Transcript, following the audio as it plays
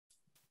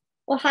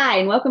Well, hi,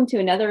 and welcome to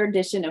another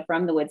edition of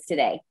From the Woods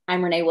Today.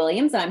 I'm Renee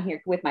Williams, and I'm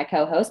here with my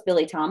co host,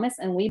 Billy Thomas,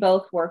 and we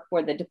both work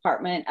for the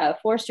Department of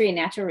Forestry and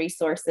Natural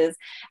Resources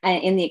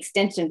in the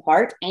extension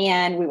part,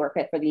 and we work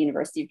for the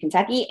University of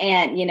Kentucky.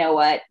 And you know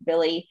what,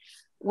 Billy?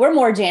 We're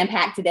more jam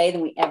packed today than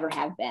we ever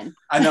have been.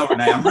 I know,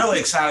 Renee. I'm really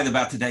excited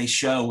about today's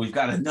show. We've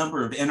got a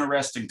number of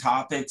interesting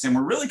topics, and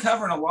we're really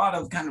covering a lot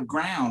of kind of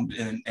ground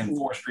in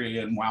forestry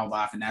and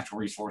wildlife and natural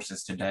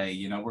resources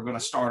today. We're going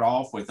to start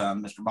off with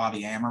Mr.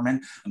 Bobby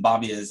Ammerman. And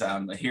Bobby is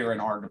here in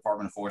our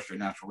Department of Forestry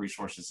and Natural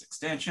Resources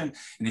Extension,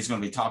 and he's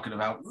going to be talking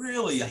about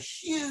really a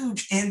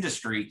huge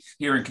industry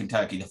here in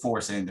Kentucky, the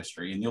forest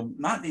industry. And you'll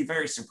not be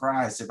very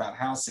surprised about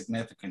how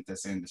significant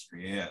this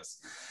industry is.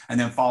 And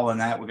then following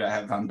that, we're going to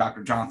have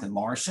Dr. Jonathan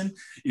Larson.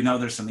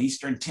 There's some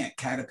eastern tent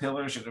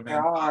caterpillars that have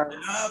been popping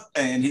up,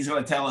 and he's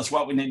going to tell us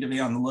what we need to be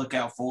on the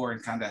lookout for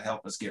and kind of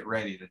help us get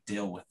ready to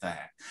deal with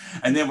that.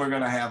 And then we're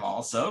going to have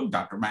also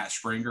Dr. Matt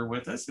Springer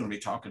with us, going to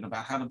be talking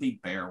about how to be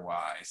bear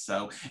wise.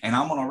 And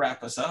I'm going to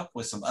wrap us up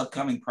with some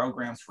upcoming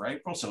programs for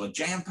April. So a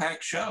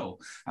jam-packed show.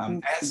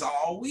 As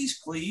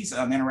always, please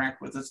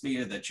interact with us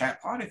via the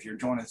chat pod if you're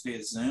joining us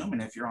via Zoom,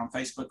 and if you're on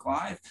Facebook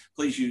Live,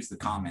 please use the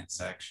comment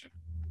section.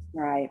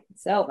 Right.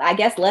 So I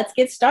guess let's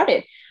get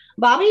started.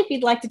 Bobby, if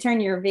you'd like to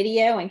turn your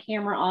video and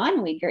camera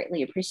on, we'd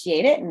greatly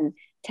appreciate it. And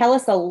tell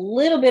us a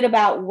little bit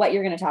about what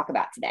you're going to talk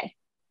about today.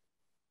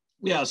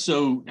 Yeah,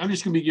 so I'm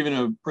just going to be giving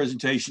a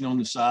presentation on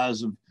the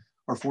size of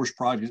our forest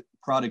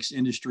products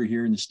industry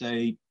here in the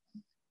state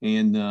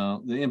and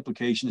the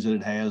implications that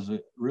it has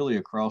really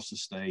across the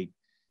state.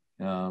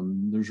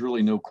 There's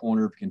really no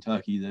corner of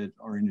Kentucky that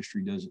our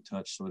industry doesn't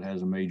touch, so it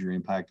has a major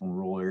impact on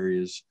rural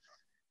areas.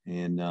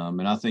 And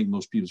I think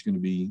most people's going to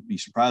be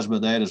surprised by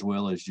that, as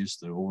well as just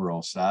the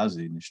overall size of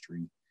the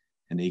industry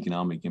and the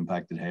economic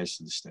impact it has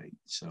to the state.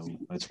 So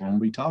that's what I'm going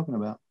to be talking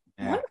about.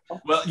 Yeah.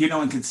 Well,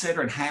 and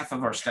considering half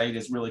of our state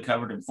is really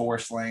covered in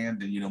forest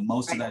land, and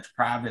most of that's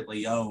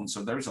privately owned,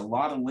 so there's a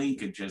lot of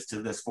linkages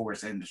to this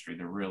forest industry.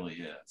 There really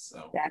is.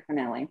 So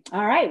definitely.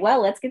 All right.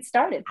 Well, let's get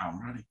started. All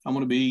righty. I'm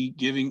going to be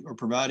giving or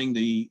providing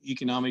the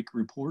economic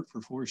report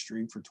for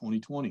forestry for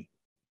 2020.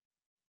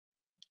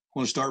 I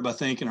want to start by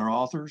thanking our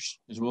authors,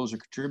 as well as our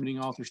contributing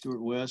author,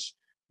 Stuart West.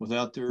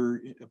 Without their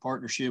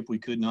partnership, we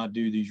could not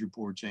do these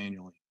reports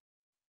annually.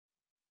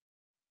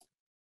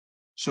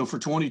 So for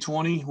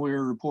 2020,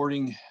 we're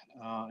reporting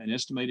an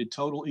estimated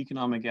total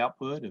economic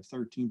output of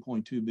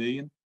 13.2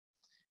 billion.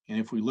 And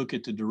if we look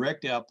at the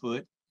direct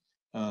output,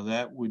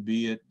 that would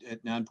be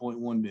at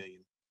 9.1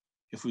 billion.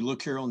 If we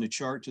look here on the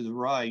chart to the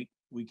right,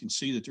 we can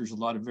see that there's a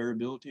lot of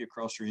variability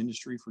across our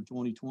industry for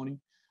 2020.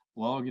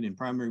 Logging and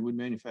primary wood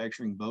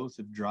manufacturing both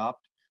have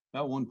dropped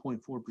about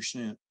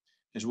 1.4%,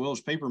 as well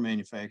as paper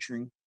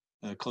manufacturing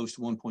close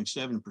to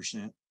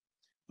 1.7%.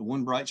 The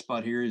one bright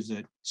spot here is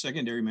that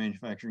secondary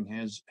manufacturing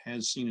has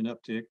seen an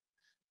uptick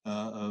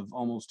of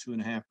almost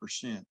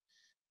 2.5%.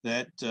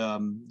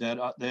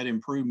 That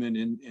improvement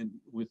in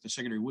with the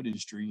secondary wood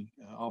industry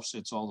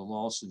offsets all the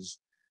losses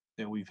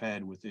that we've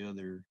had with the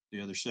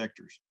other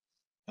sectors.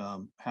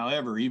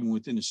 However, even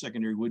within the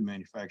secondary wood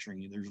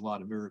manufacturing, there's a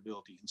lot of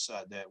variability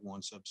inside that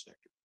one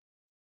subsector.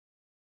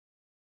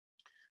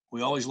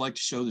 We always like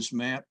to show this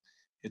map.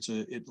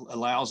 It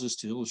allows us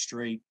to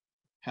illustrate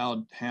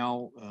how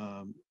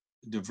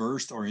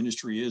diverse our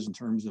industry is in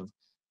terms of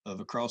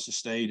across the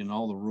state and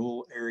all the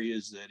rural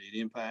areas that it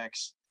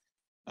impacts.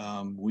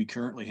 We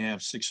currently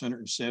have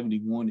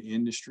 671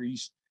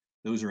 industries.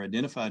 Those are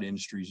identified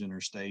industries in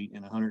our state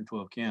in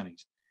 112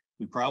 counties.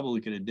 We probably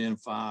could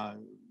identify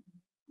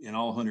in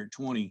all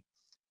 120,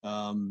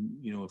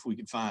 if we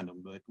could find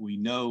them, but we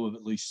know of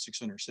at least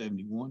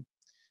 671.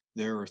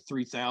 There are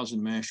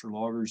 3,000 master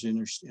loggers in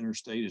our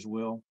state as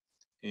well,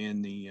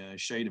 and the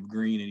shade of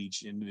green in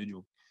each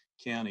individual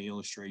county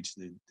illustrates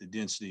the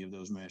density of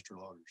those master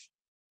loggers.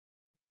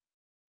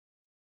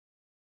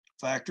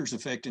 Factors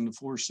affecting the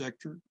forest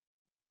sector.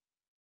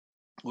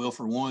 Well,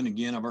 for one,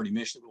 again, I've already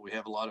mentioned it, but we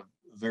have a lot of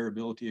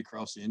variability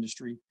across the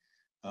industry.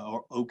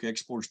 Our oak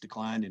exports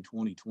declined in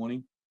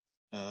 2020.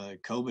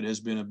 COVID has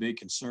been a big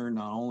concern,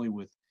 not only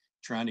with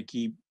trying to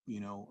keep,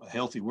 a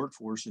healthy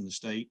workforce in the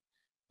state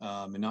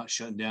and not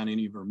shutting down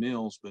any of our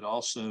mills, but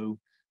also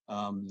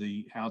how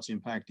it's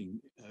impacting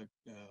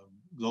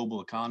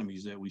global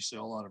economies that we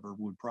sell a lot of our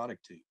wood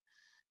product to.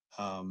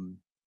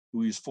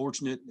 We was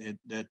fortunate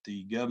that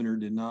the governor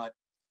did not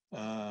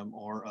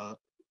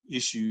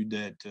issued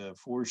that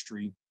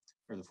forestry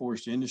or the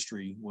forest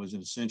industry was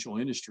an essential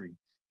industry,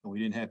 and we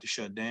didn't have to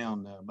shut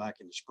down back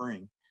in the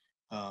spring.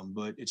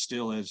 But it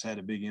still has had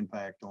a big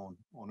impact on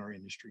our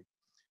industry.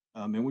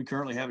 And we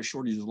currently have a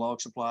shortage of log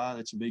supply.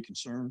 That's a big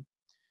concern,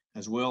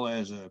 as well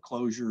as a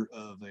closure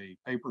of a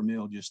paper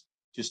mill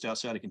just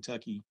outside of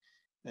Kentucky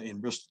in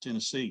Bristol,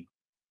 Tennessee.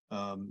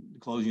 The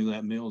closing of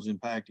that mill is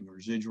impacting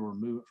residual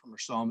removal from our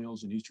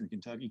sawmills in eastern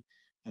Kentucky,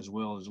 as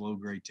well as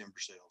low-grade timber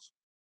sales.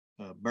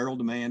 Barrel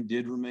demand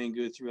did remain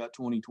good throughout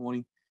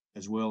 2020,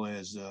 as well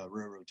as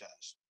railroad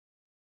ties.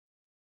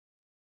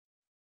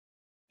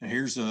 Now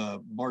here's a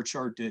bar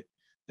chart that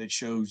that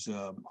shows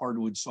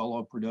hardwood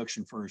sawlog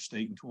production for our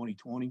state in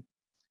 2020.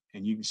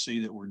 And you can see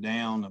that we're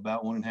down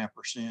about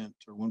 1.5%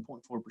 or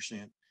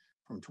 1.4%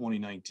 from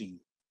 2019.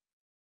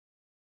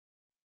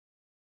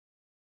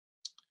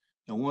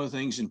 Now, one of the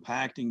things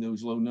impacting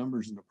those low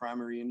numbers in the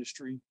primary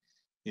industry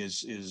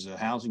is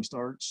housing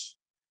starts.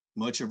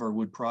 Much of our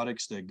wood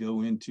products that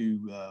go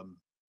into,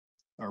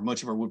 or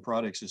much of our wood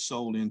products is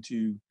sold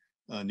into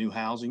new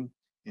housing.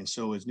 And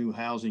so as new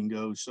housing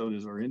goes, so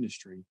does our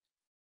industry.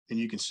 And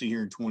you can see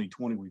here in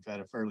 2020, we've had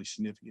a fairly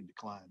significant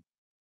decline.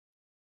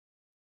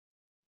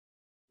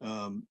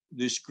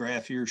 This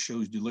graph here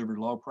shows delivered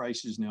log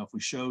prices. Now, if we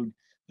showed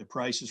the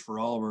prices for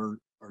all of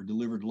our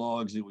delivered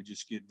logs, it would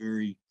just get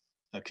very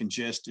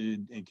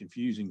congested and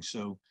confusing.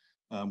 So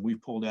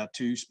we've pulled out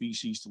two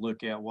species to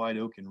look at, white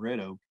oak and red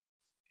oak.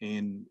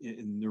 And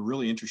they're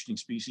really interesting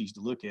species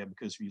to look at,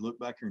 because if you look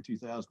back here in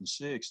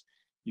 2006,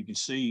 you can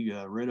see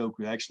red oak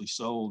actually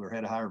sold or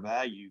had a higher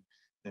value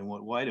than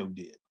what white oak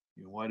did.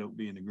 You know, white oak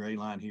being the gray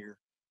line here,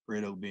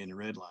 red oak being the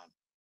red line.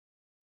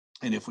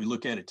 And if we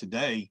look at it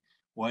today,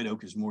 white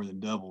oak is more than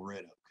double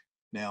red oak.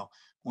 Now,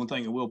 one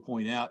thing I will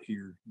point out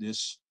here,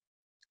 this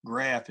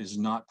graph is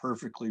not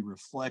perfectly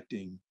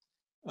reflecting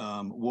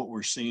what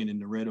we're seeing in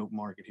the red oak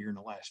market here in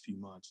the last few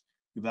months.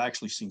 We've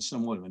actually seen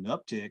somewhat of an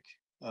uptick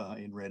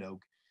in red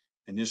oak,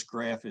 and this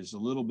graph is a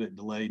little bit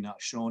delayed, not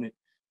showing it,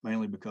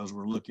 mainly because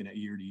we're looking at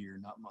year to year,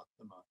 not month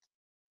to month.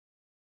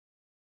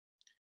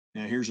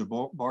 Now, here's a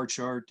bar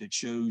chart that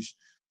shows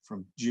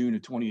from June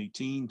of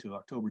 2018 to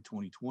October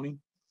 2020.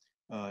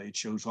 It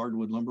shows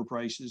hardwood lumber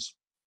prices.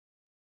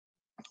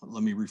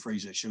 Let me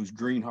rephrase that. It shows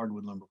green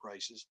hardwood lumber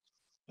prices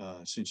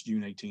since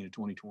June 18 of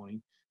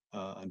 2020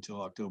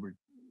 until October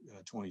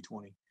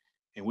 2020.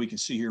 And we can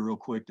see here real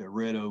quick that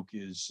red oak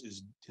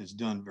has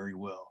done very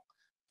well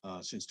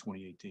since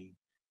 2018.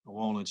 The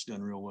walnut's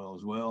done real well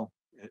as well,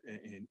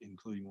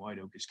 including white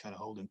oak is kind of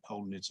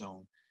holding its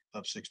own,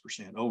 up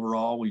 6%.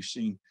 Overall, we've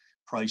seen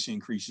price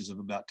increases of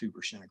about 2%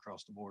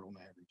 across the board on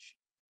average.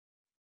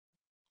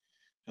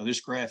 Now, this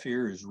graph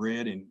here is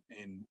red and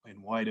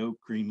white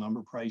oak green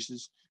lumber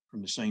prices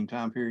from the same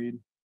time period.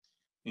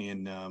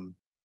 And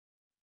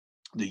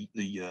the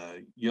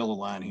yellow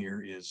line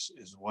here is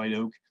white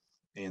oak,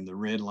 and the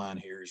red line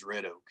here is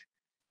red oak.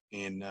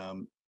 And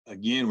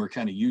again, we're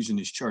kind of using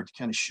this chart to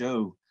kind of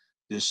show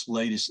this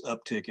latest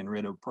uptick in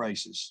red oak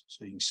prices.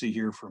 So you can see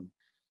here from,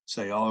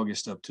 say,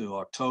 August up to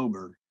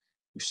October,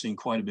 we've seen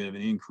quite a bit of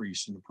an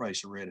increase in the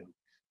price of red oak.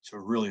 So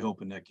we're really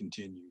hoping that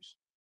continues.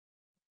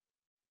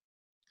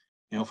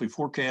 Now, if we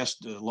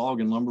forecast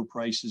log and lumber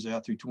prices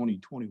out through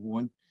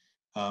 2021,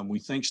 we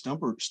think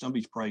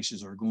stumpage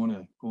prices are going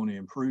to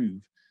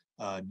improve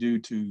due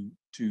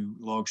to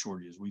log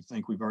shortages. We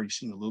think we've already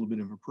seen a little bit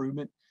of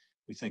improvement.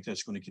 We think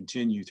that's going to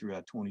continue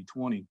throughout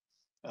 2020,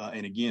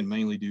 and again,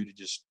 mainly due to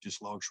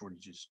just log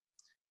shortages.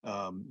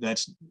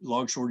 That's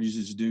log shortages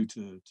is due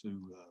to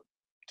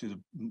the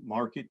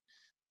market.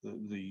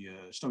 The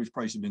stumpage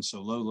price has been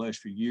so low the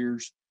last few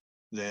years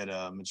that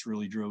it's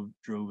really drove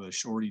a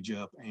shortage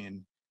up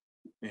and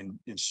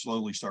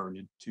slowly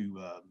starting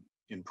to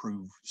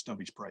improve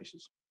stumpage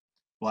prices.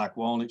 Black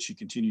walnut should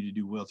continue to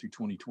do well through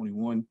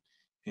 2021,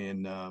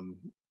 and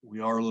we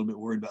are a little bit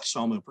worried about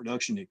sawmill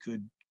production. It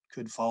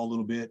could fall a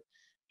little bit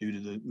due to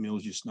the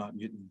mills just not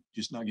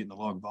getting the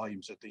log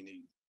volumes that they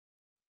need.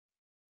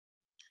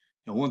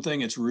 Now, one thing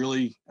that's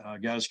really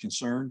got us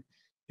concerned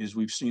is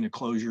we've seen a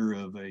closure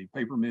of a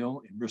paper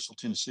mill in Bristol,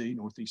 Tennessee,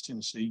 Northeast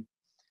Tennessee,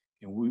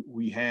 and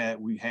we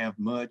have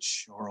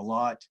much or a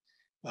lot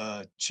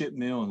chip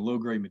mill and low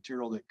grade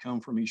material that come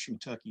from Eastern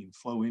Kentucky and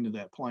flow into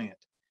that plant.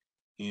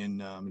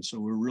 And so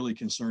we're really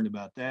concerned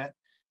about that.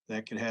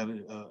 That could have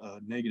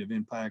a negative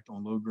impact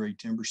on low grade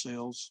timber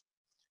sales,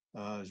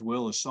 as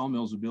well as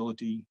sawmill's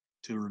ability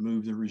to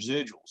remove the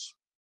residuals.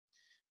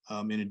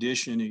 In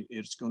addition,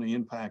 it's going to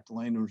impact the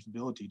landowner's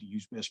ability to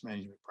use best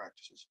management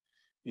practices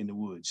in the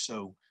woods.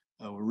 So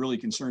we're really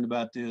concerned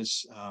about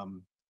this.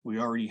 We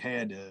already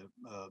had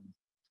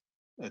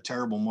a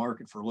terrible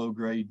market for low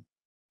grade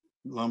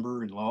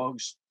lumber and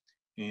logs,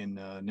 and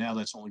now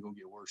that's only going to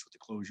get worse with the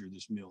closure of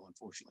this mill,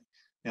 unfortunately.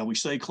 Now, we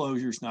say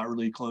closure, it's not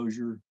really a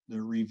closure.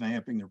 They're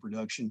revamping their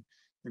production.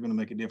 They're going to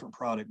make a different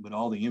product, but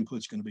all the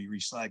input's going to be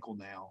recycled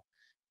now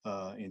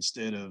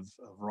instead of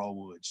raw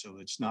wood. So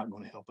it's not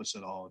going to help us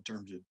at all in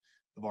terms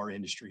of our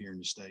industry here in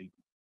the state.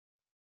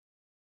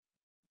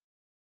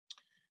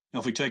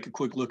 Now, if we take a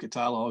quick look at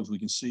tie logs, we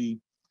can see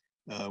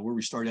where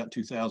we started out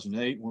in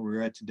 2008, where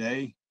we're at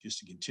today,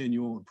 just a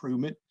continual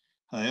improvement.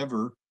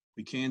 However,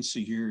 we can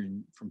see here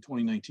from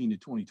 2019 to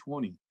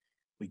 2020,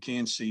 we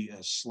can see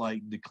a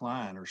slight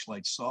decline or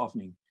slight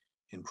softening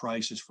in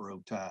prices for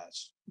oak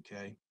ties,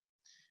 okay?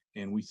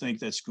 And we think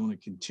that's going to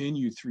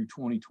continue through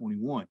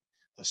 2021,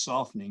 a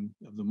softening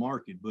of the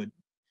market, but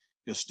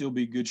there'll still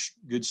be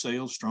good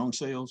sales, strong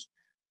sales.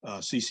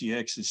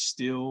 CCX is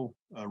still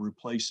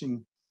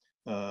replacing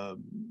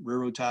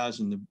railroad ties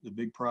in the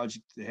big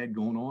project they had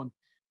going on.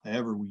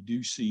 However, we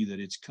do see that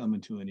it's coming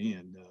to an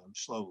end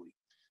slowly.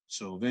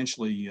 So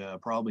eventually,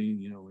 probably,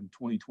 in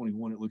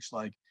 2021, it looks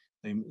like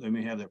They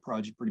may have that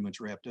project pretty much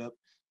wrapped up.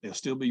 They'll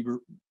still be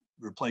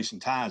replacing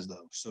ties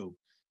though. So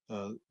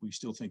we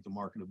still think the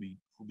market will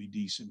be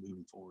decent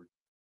moving forward.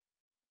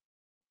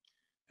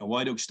 Now,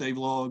 white oak stave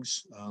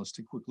logs, let's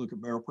take a quick look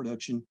at barrel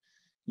production.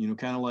 You know,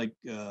 kind of like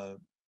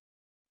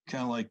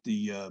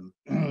the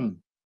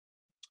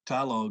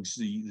tie logs,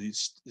 the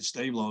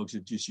stave logs,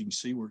 you can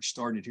see where it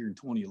started here in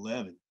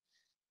 2011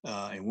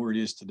 and where it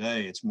is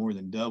today. It's more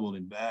than doubled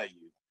in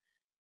value.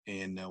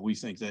 And we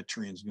think that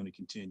trend is going to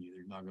continue.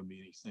 There's not going to be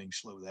anything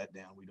slow that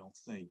down, we don't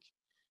think.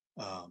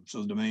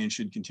 So the demand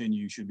should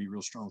continue, should be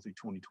real strong through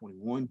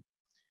 2021.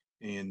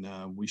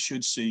 And we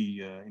should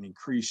see an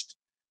increased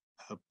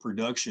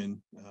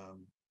production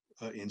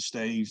in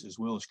staves as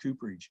well as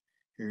cooperage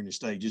here in the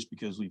state, just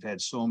because we've had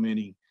so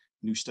many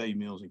new stave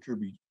mills and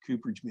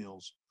cooperage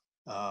mills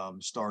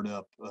start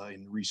up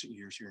in recent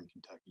years here in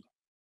Kentucky.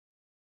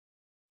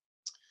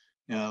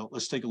 Now,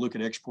 let's take a look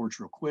at exports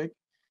real quick.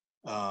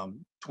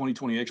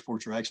 2020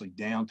 exports are actually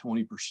down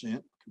 20%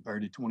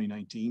 compared to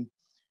 2019.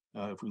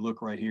 If we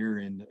look right here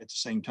and at the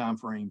same time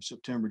frame,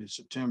 September to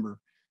September,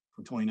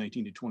 from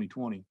 2019 to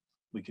 2020,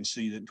 we can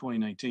see that in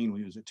 2019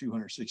 we was at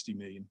 260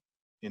 million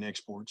in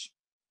exports,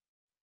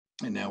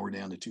 and now we're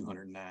down to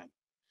 209.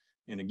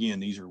 And again,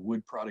 these are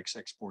wood products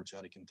exports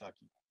out of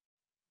Kentucky.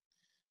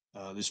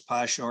 This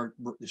pie chart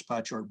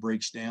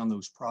breaks down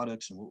those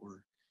products and what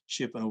we're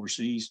shipping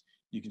overseas.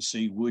 You can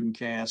see wooden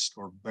cask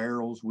or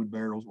barrels, wood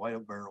barrels, white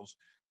oak barrels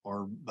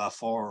are by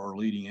far our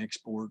leading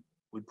export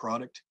wood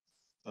product,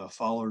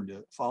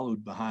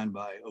 followed behind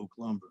by oak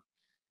lumber.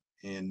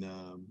 And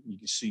you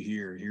can see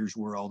here's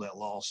where all that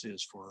loss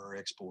is for our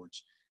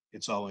exports.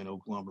 It's all in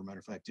oak lumber. Matter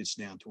of fact, it's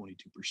down 22%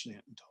 in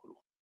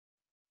total.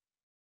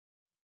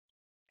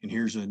 And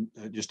here's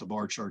just a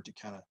bar chart that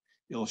kind of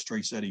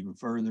illustrates that even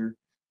further,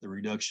 the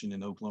reduction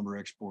in oak lumber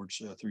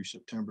exports through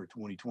September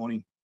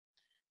 2020.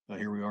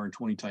 Here we are in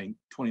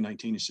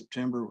 2019 in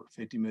September, we're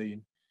 50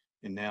 million.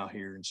 And now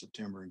here in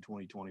September in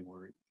 2020,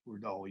 we're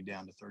all the way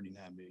down to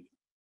 39 million.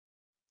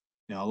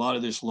 Now, a lot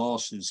of this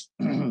loss is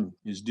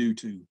due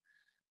to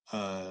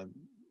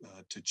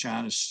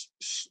China's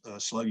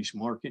sluggish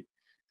market,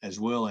 as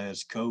well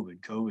as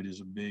COVID. COVID is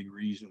a big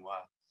reason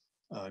why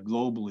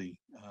globally,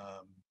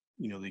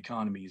 the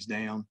economy is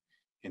down,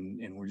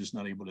 and we're just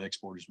not able to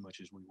export as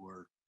much as we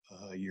were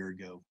a year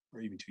ago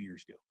or even 2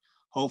 years ago.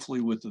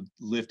 Hopefully, with the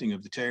lifting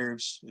of the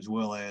tariffs, as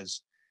well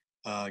as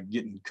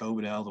getting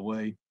COVID out of the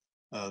way,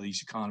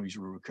 these economies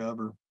will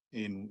recover,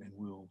 and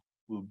we'll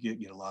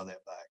get a lot of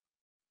that back.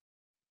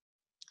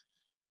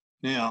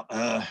 Now,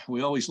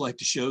 we always like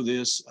to show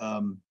this,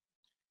 and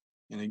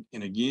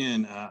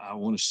again, I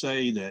want to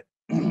say that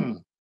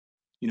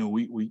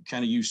we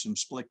kind of use some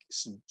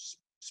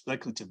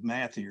speculative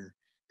math here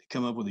to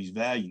come up with these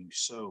values.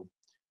 So,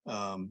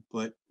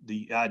 but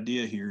the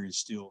idea here is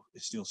still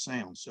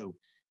sound. So,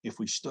 if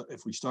we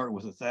start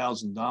with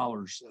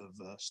 $1,000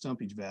 of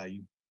stumpage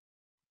value,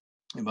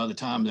 and by the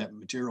time that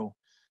material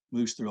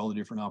moves through all the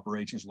different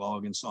operations,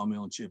 logging,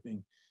 sawmill and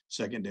chipping,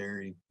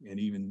 secondary,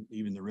 and even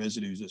the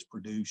residues that's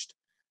produced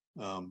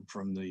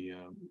from the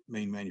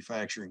main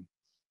manufacturing,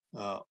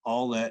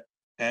 all that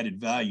added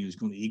value is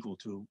going to equal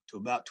to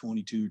about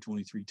 22 or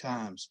 23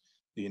 times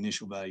the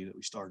initial value that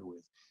we started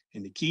with.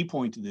 And the key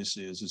point to this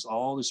is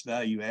all this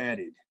value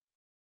added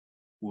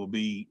will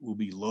be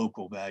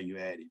local value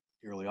added.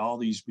 Nearly all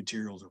these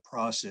materials are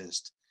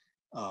processed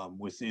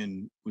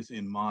within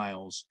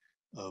miles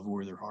of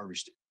where they're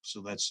harvested. So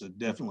that's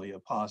definitely a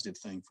positive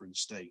thing for the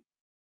state.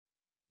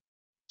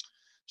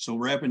 So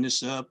wrapping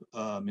this up,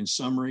 in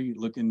summary,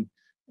 looking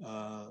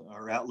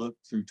our outlook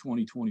through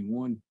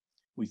 2021,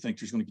 we think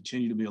there's going to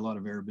continue to be a lot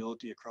of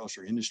variability across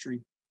our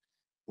industry.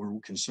 We're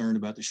concerned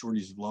about the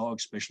shortage of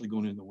logs, especially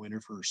going into the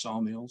winter for our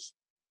sawmills.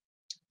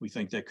 We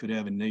think that could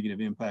have a negative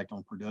impact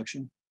on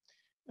production,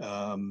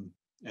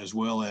 as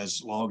well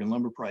as log and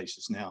lumber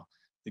prices. Now,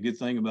 the good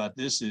thing about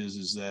this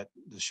is that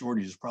the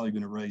shortage is probably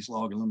going to raise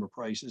log and lumber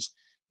prices.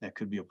 That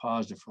could be a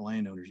positive for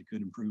landowners. It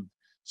could improve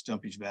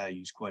stumpage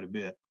values quite a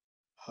bit.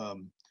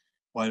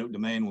 White oak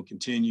demand will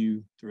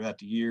continue throughout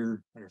the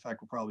year. Matter of fact,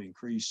 will probably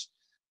increase.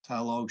 Tie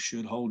logs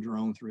should hold their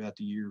own throughout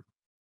the year.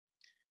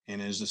 And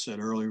as I said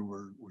earlier,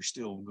 we're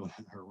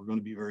going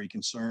to be very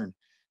concerned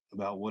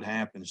about what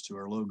happens to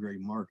our low grade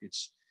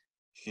markets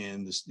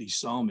and these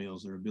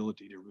sawmills, their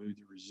ability to remove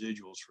the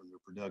residuals from their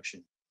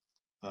production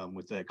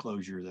with that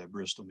closure of that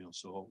Bristol mill.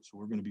 So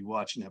we're going to be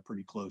watching that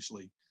pretty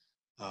closely,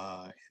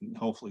 and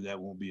hopefully that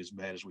won't be as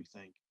bad as we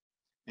think.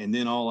 And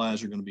then all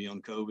eyes are going to be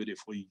on COVID. If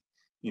we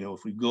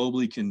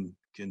globally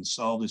can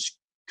solve this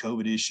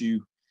COVID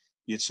issue,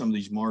 get some of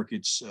these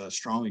markets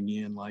strong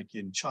again, like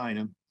in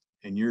China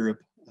and Europe,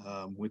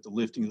 with the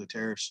lifting of the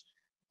tariffs,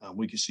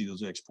 we can see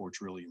those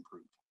exports really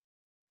improve.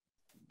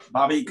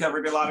 Bobby, you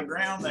covered a lot of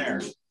ground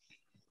there.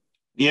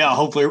 Yeah,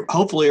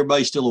 hopefully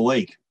everybody's still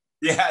awake.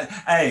 Yeah,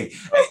 hey.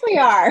 Yes, we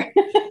are.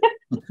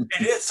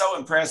 It is so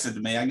impressive to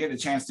me. I get a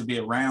chance to be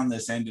around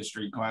this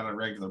industry quite on a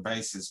regular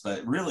basis,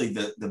 but really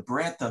the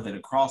breadth of it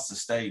across the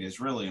state is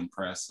really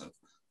impressive.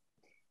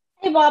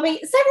 Hey, Bobby,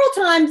 several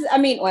times,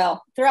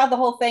 well, throughout the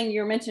whole thing,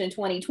 you're mentioning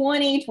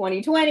 2020,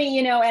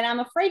 and I'm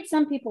afraid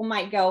some people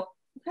might go,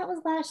 that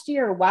was last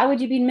year. Why would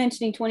you be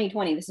mentioning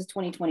 2020? This is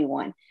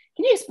 2021.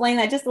 Can you explain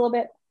that just a little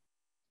bit?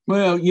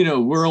 Well,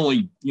 we're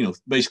only,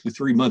 basically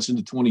 3 months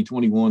into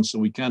 2021. So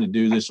we kind of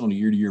do this on a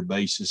year-to-year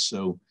basis.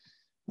 So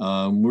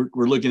we're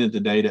looking at the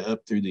data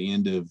up through the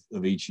end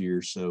of each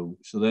year. So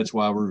that's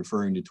why we're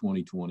referring to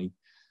 2020.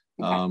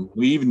 Okay.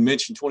 We even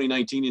mentioned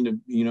 2019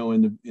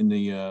 in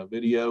the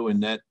video,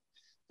 and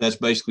that's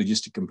basically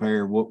just to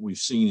compare what we've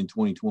seen in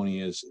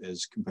 2020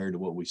 as compared to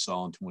what we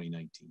saw in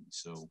 2019.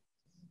 So,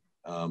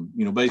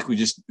 basically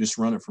just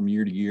run it from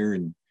year to year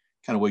and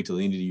kind of wait till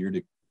the end of the year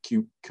to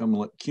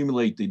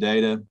accumulate the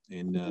data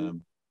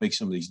and make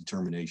some of these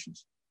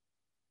determinations.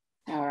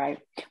 All right.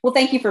 Well,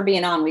 thank you for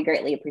being on. We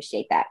greatly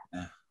appreciate that.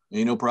 Yeah.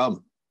 Hey, no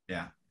problem.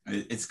 Yeah.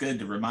 It's good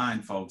to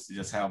remind folks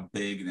just how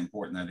big and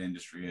important that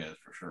industry is,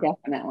 for sure.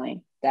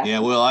 Definitely. Yeah.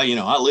 Well,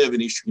 I live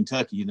in Eastern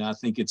Kentucky, and I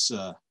think it's,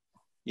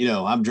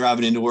 I'm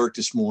driving into work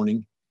this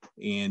morning,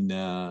 and,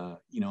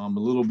 I'm a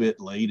little bit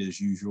late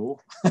as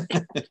usual.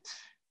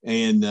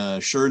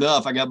 And sure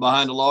enough, I got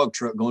behind a log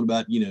truck going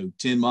about,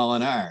 10 mile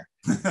an hour.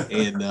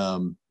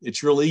 And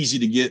it's real easy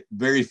to get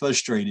very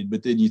frustrated.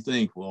 But then you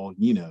think, well,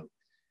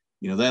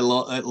 that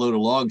load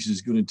of logs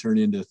is going to turn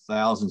into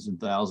thousands and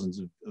thousands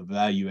of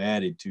value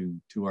added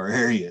to our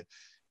area.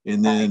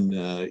 And then,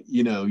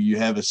 you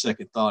have a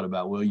second thought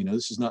about, well,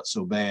 this is not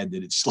so bad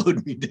that it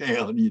slowed me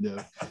down,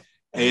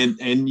 And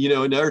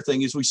another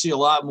thing is we see a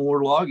lot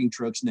more logging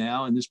trucks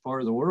now in this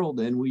part of the world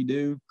than we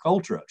do coal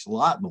trucks, a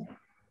lot more.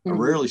 I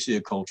rarely see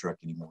a coal truck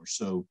anymore.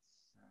 So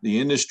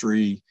the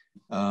industry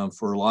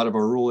for a lot of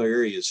our rural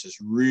areas has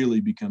really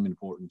become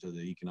important to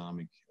the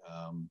economic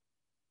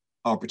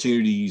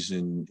opportunities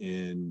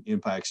and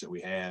impacts that we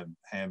have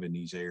in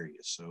these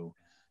areas. So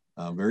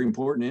very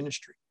important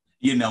industry.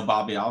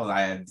 Bobby, I'll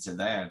add to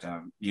that,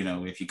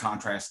 if you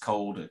contrast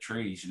coal to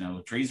trees,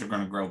 trees are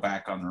going to grow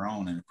back on their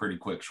own in a pretty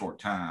quick, short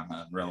time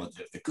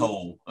relative to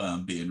coal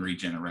being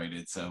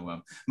regenerated.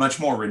 So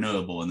much more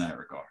renewable in that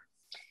regard.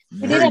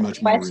 We did have a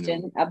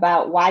question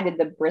about why did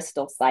the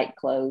Bristol site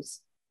close?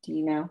 Do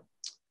you know?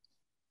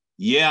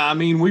 Yeah,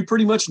 we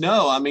pretty much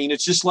know.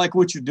 It's just like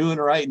what you're doing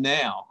right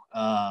now.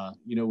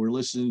 We're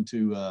listening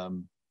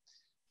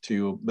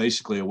to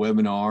basically a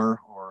webinar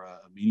or a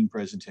meeting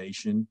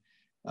presentation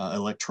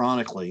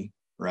electronically,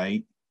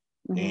 right?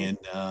 Mm-hmm. And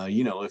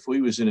if we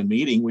was in a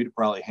meeting, we'd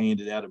probably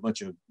handed out a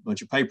bunch of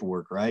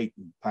paperwork, right?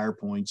 And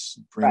PowerPoints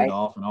printed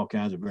off and all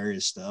kinds of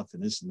various stuff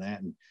and this and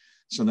that. And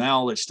so now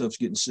all that stuff's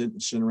getting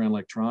sent around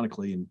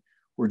electronically, and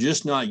we're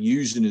just not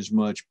using as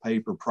much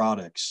paper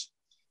products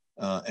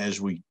as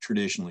we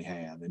traditionally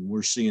have. And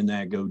we're seeing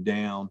that go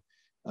down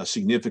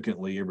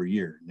significantly every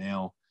year.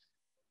 Now,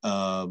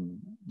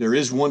 there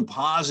is one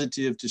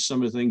positive to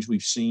some of the things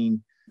we've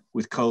seen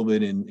with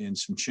COVID and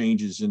some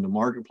changes in the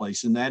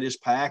marketplace, and that is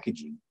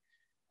packaging.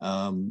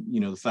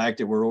 The fact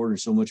that we're ordering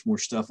so much more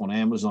stuff on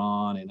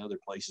Amazon and other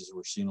places,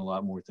 we're seeing a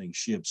lot more things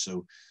shipped.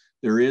 So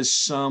there is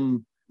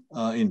some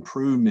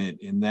improvement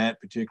in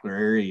that particular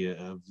area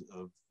of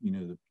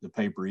the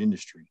paper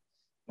industry.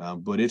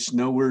 But it's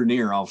nowhere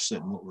near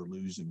offsetting what we're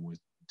losing with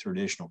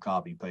traditional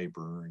copy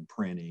paper and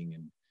printing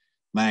and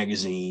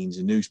magazines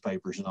and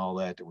newspapers and all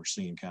that we're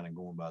seeing kind of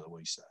going by the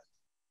wayside.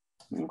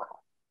 Okay.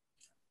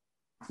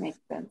 Makes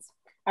sense.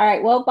 All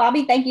right. Well,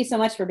 Bobby, thank you so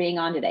much for being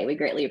on today. We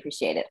greatly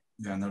appreciate it.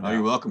 Yeah, no doubt. Oh,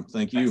 you're welcome.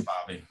 Thank you. Thanks,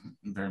 Bobby,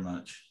 very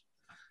much.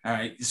 All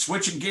right,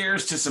 switching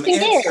gears to some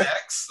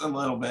insects a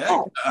little bit.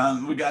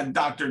 Yeah. We got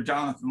Dr.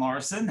 Jonathan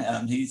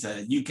Larson. He's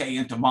a UK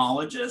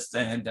entomologist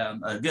and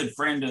a good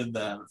friend of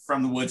the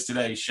From the Woods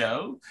Today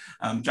show.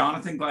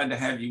 Jonathan, glad to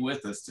have you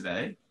with us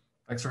today.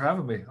 Thanks for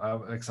having me.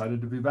 I'm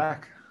excited to be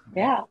back.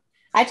 Yeah.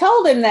 I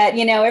told him that,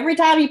 every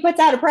time he puts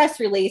out a press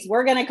release,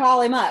 we're going to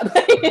call him up.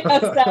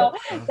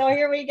 So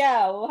here we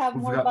go. We'll have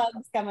more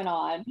bugs coming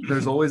on.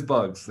 There's always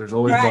bugs. There's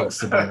always bugs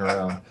to bring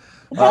around.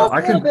 Tell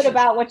us a little bit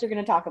about what you're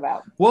going to talk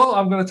about. Well,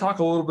 I'm going to talk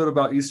a little bit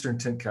about Eastern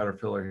Tint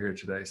Caterpillar here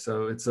today.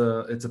 So it's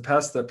a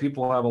pest that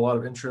people have a lot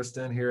of interest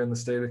in here in the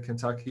state of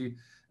Kentucky.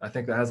 I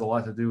think that has a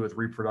lot to do with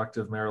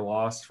reproductive mare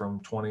loss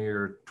from 20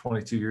 or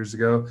 22 years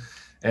ago.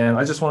 And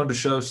I just wanted to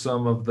show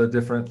some of the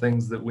different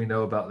things that we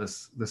know about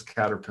this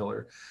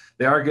caterpillar.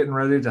 They are getting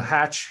ready to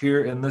hatch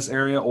here in this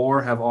area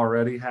or have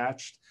already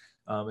hatched.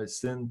 It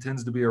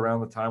tends to be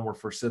around the time where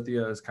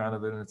forsythia is kind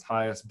of in its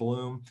highest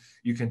bloom.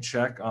 You can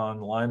check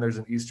online. There's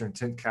an Eastern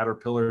Tint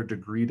Caterpillar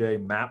degree day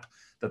map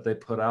that they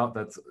put out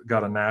that's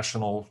got a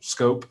national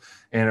scope,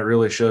 and it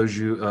really shows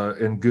you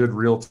in good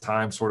real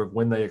time sort of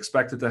when they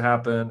expect it to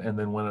happen and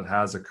then when it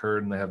has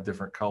occurred, and they have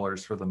different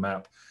colors for the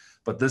map.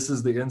 But this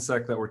is the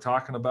insect that we're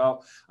talking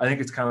about. I think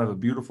it's kind of a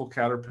beautiful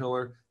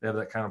caterpillar. They have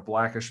that kind of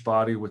blackish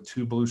body with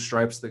two blue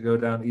stripes that go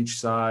down each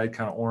side,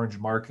 kind of orange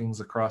markings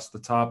across the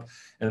top,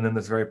 and then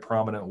this very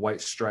prominent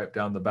white stripe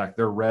down the back.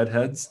 They're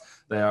redheads.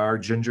 They are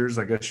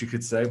gingers, I guess you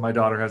could say. My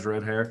daughter has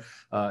red hair,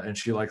 and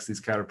she likes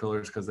these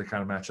caterpillars because they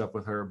kind of match up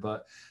with her,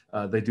 but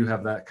they do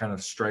have that kind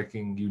of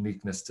striking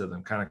uniqueness to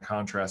them, kind of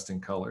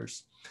contrasting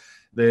colors.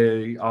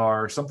 They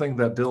are something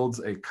that builds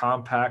a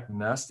compact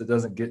nest. It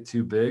doesn't get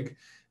too big.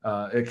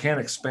 It can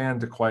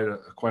expand to quite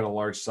a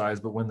large size,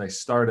 but when they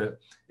start it,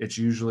 it's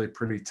usually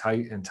pretty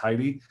tight and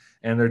tidy,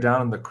 and they're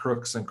down in the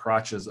crooks and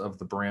crotches of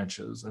the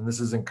branches. And this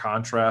is in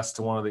contrast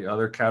to one of the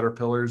other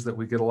caterpillars that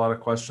we get a lot of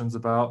questions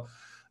about,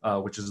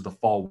 which is the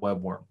fall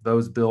webworm.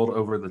 Those build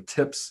over the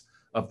tips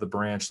of the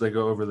branch. They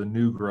go over the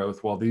new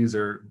growth, while these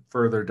are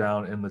further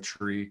down in the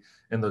tree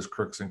in those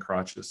crooks and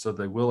crotches. So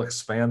they will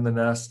expand the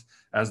nest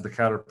as the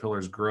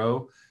caterpillars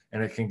grow,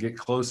 and it can get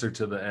closer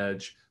to the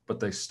edge, but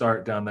they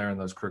start down there in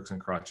those crooks and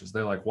crotches.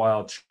 They like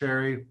wild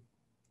cherry,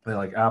 they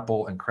like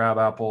apple and crab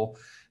apple.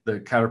 The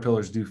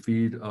caterpillars do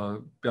feed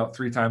about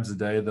 3 times a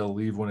day. They'll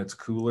leave when it's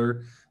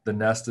cooler. The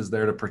nest is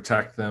there to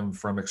protect them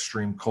from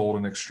extreme cold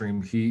and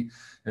extreme heat,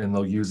 and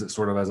they'll use it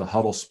sort of as a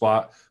huddle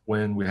spot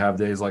when we have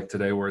days like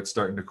today where it's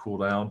starting to cool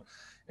down.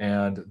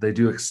 And they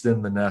do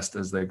extend the nest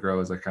as they grow,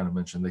 as I kind of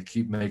mentioned. They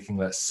keep making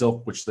that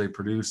silk, which they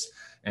produce,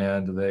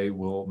 and they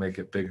will make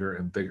it bigger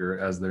and bigger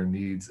as their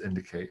needs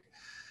indicate.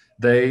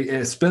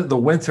 They spent the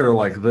winter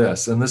like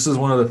this, and this is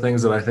one of the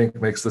things that I think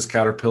makes this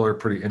caterpillar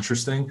pretty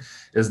interesting,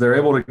 is they're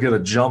able to get a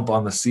jump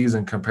on the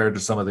season compared to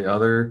some of the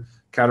other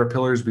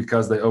caterpillars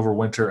because they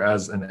overwinter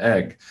as an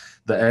egg.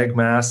 The egg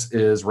mass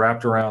is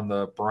wrapped around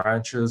the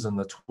branches and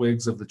the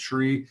twigs of the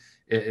tree.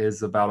 It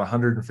is about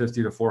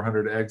 150 to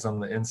 400 eggs on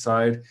the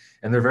inside,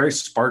 and they're very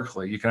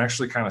sparkly. You can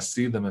actually kind of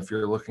see them if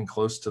you're looking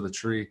close to the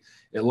tree.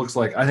 I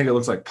think it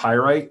looks like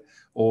pyrite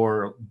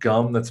or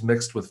gum that's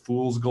mixed with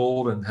fool's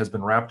gold and has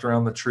been wrapped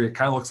around the tree. It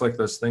kind of looks like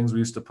those things we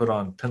used to put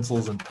on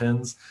pencils and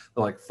pens,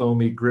 the like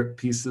foamy grip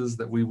pieces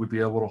that we would be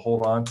able to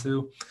hold on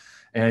to.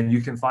 And you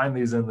can find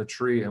these in the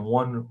tree. And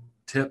one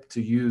tip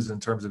to use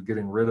in terms of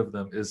getting rid of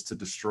them is to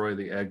destroy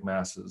the egg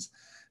masses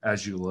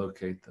as you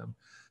locate them.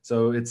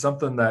 So it's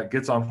something that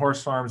gets on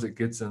horse farms, it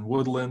gets in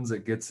woodlands,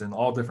 it gets in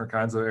all different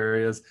kinds of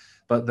areas,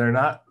 but they're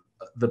not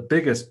the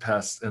biggest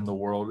pests in the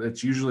world.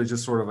 It's usually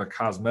just sort of a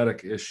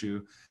cosmetic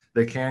issue.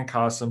 They can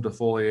cause some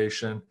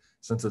defoliation.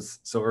 Since it's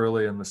so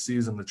early in the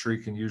season, the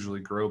tree can usually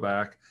grow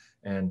back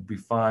and be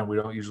fine. We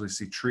don't usually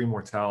see tree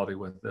mortality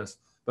with this,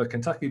 but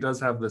Kentucky does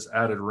have this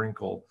added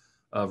wrinkle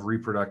of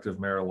reproductive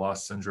mare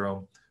loss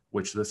syndrome,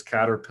 which this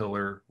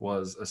caterpillar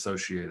was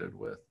associated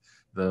with.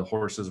 The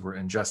horses were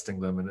ingesting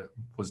them and it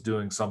was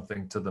doing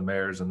something to the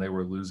mares and they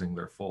were losing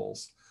their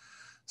foals.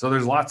 So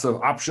there's lots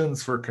of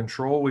options for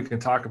control. We can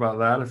talk about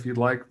that if you'd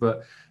like,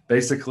 but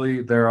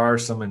basically there are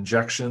some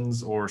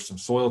injections or some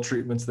soil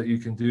treatments that you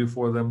can do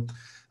for them.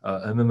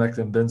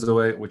 Imimectin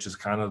benzoate, which is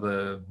kind of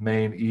the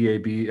main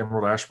EAB,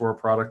 emerald ash borer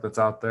product that's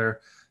out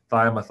there.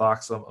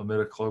 Thiamethoxam,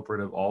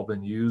 imidacloprid have all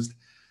been used.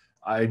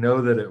 I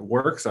know that it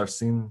works. I've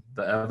seen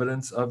the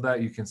evidence of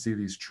that. You can see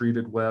these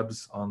treated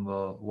webs on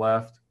the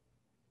left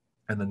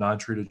and the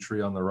non-treated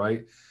tree on the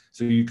right.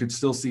 So you could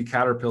still see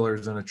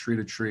caterpillars in a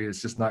treated tree.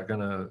 It's just not going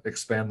to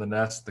expand the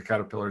nest. The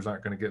caterpillars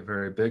aren't going to get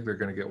very big. They're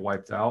going to get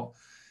wiped out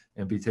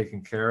and be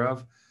taken care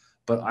of.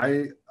 But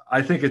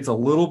I think it's a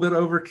little bit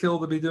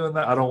overkill to be doing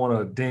that. I don't want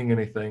to ding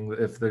anything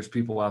if there's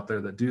people out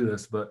there that do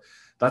this, but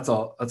that's a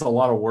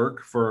lot of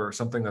work for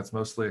something that's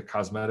mostly a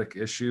cosmetic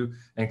issue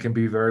and can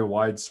be very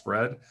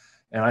widespread.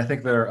 And I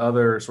think there are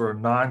other sort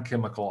of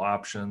non-chemical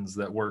options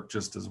that work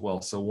just as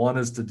well. So one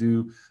is to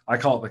do, I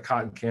call it the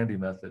cotton candy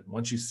method.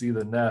 Once you see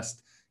the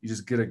nest, you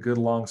just get a good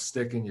long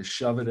stick and you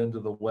shove it into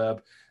the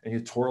web and you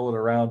twirl it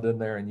around in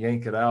there and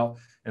yank it out.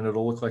 And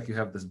it'll look like you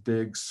have this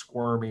big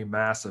squirmy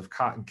mass of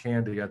cotton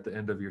candy at the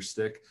end of your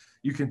stick.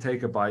 You can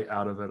take a bite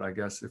out of it, I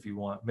guess, if you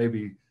want.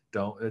 Maybe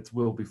don't. It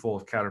will be full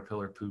of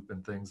caterpillar poop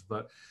and things,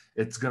 but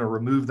it's going to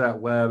remove that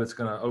web. It's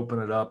going to open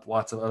it up.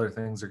 Lots of other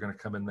things are going to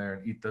come in there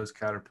and eat those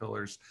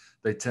caterpillars.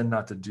 They tend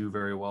not to do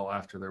very well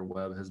after their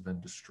web has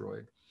been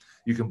destroyed.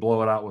 You can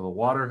blow it out with a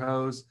water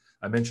hose.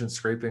 I mentioned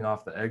scraping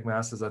off the egg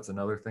masses. That's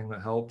another thing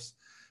that helps.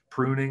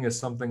 Pruning is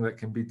something that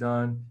can be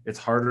done. It's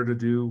harder to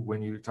do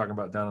when you're talking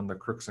about down in the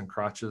crooks and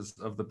crotches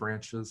of the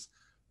branches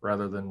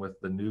rather than with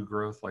the new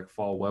growth like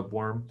fall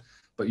webworm.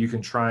 But you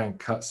can try and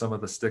cut some of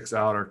the sticks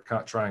out or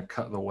try and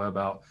cut the web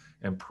out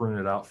and prune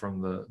it out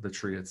from the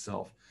tree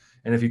itself.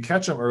 And if you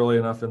catch them early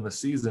enough in the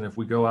season, if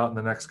we go out in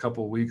the next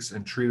couple of weeks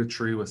and treat a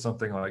tree with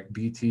something like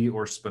BT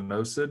or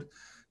spinosad,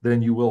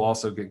 then you will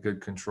also get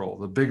good control.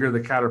 The bigger the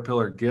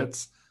caterpillar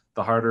gets,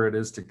 the harder it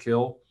is to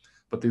kill.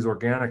 But these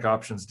organic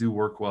options do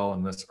work well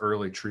in this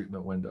early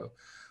treatment window.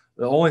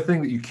 The only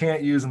thing that you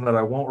can't use and that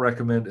I won't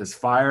recommend is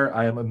fire.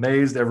 I am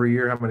amazed every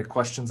year how many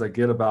questions I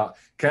get about,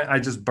 can't I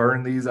just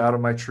burn these out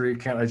of my tree?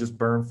 Can't I just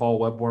burn fall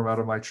webworm out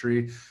of my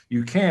tree?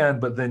 You can,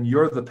 but then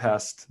you're the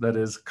pest that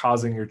is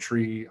causing your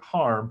tree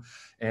harm.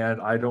 And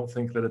I don't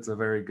think that it's a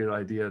very good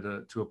idea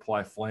to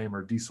apply flame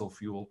or diesel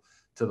fuel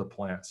to the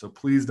plant. So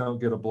please don't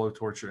get a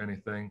blowtorch or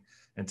anything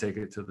and take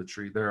it to the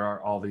tree. There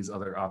are all these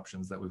other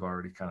options that we've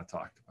already kind of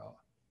talked about.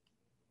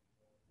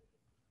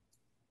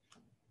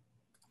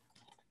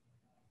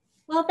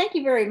 Well, thank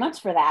you very much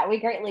for that. We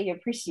greatly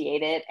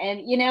appreciate it.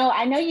 And, you know,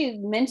 I know you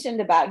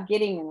mentioned about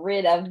getting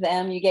rid of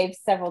them. You gave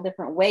several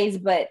different ways,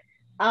 but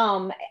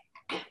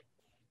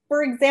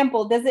for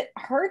example, does it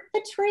hurt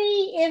the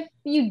tree if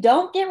you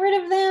don't get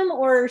rid of them,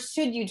 or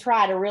should you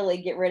try to really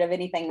get rid of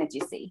anything that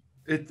you see?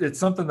 It's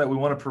something that we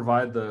want to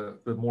provide the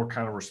more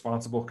kind of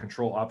responsible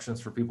control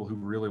options for people who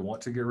really want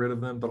to get rid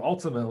of them. But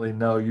ultimately,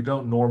 no, you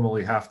don't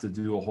normally have to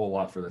do a whole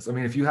lot for this. I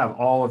mean, if you have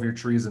all of your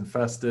trees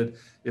infested,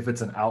 if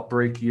it's an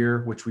outbreak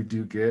year, which we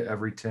do get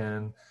every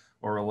 10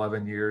 or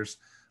 11 years,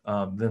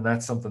 then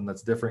that's something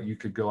that's different. You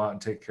could go out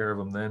and take care of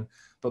them then.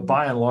 But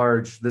by and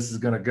large, this is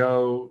going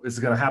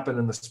to happen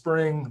in the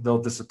spring.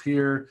 They'll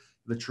disappear.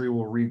 The tree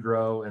will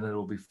regrow and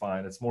it'll be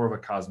fine. It's more of a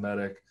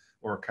cosmetic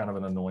or kind of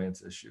an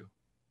annoyance issue.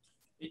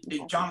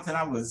 Jonathan,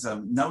 I was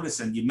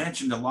noticing you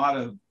mentioned a lot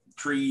of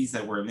trees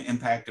that were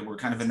impacted were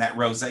kind of in that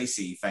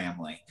Rosaceae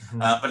family. Mm-hmm.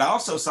 But I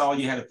also saw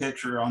you had a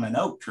picture on an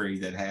oak tree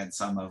that had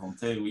some of them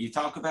too. Will you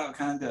talk about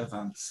kind of,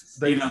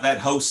 that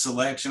host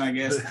selection, I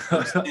guess?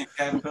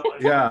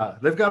 Yeah,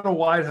 they've got a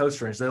wide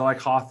host range. They like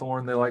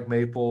hawthorn, they like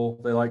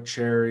maple, they like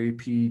cherry,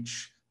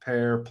 peach,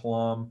 pear,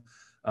 plum.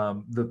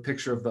 The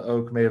picture of the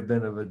oak may have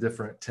been of a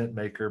different tent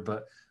maker,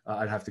 but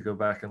I'd have to go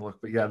back and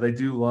look. But yeah, they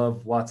do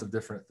love lots of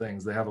different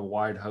things. They have a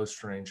wide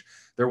host range.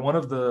 They're one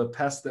of the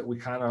pests that we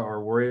kind of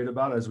are worried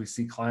about as we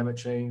see climate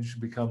change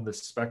become the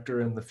specter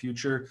in the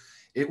future.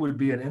 It would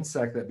be an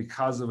insect that,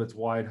 because of its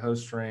wide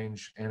host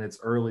range and its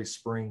early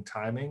spring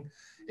timing,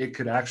 it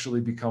could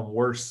actually become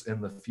worse in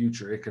the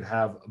future. It could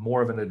have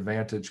more of an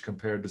advantage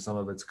compared to some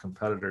of its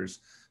competitors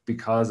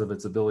because of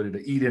its ability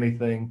to eat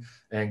anything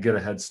and get a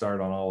head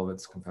start on all of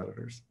its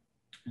competitors.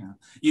 Yeah.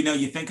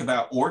 You think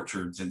about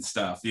orchards and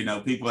stuff,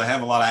 people that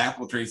have a lot of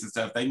apple trees and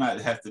stuff, they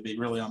might have to be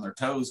really on their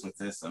toes with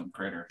this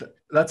critter.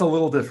 That's a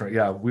little different.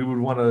 Yeah, we would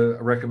want to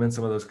recommend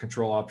some of those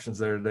control options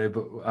there today,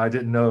 but I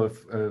didn't know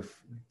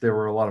if there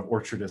were a lot of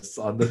orchardists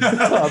on the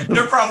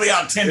They're probably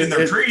out tending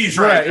their trees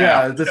right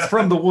now. Yeah, it's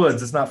from the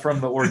woods. It's not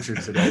from the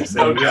orchard today.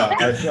 So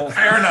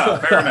Fair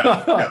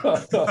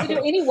enough. Yeah. Do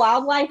any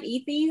wildlife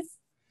eat these?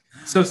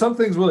 So some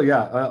things will,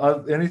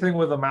 yeah. Anything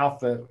with a mouth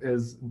that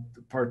is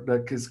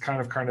kind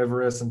of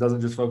carnivorous and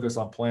doesn't just focus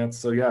on plants.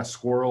 So yeah,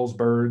 squirrels,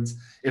 birds,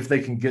 if they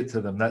can get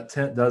to them, that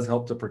tent does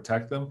help to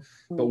protect them.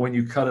 But when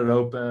you cut it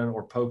open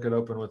or poke it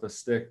open with a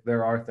stick,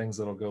 there are things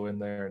that'll go in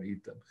there and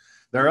eat them.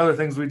 There are other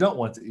things we don't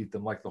want to eat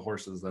them, like the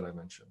horses that I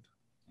mentioned.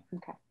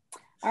 Okay.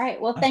 All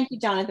right. Well, thank you,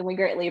 Jonathan. We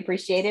greatly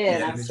appreciate it.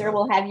 And I'm sure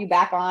we'll have you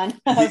back on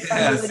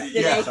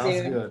today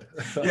soon. Good.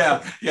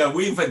 Yeah.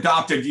 We've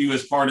adopted you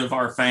as part of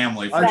our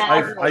family.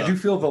 I do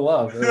feel the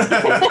love.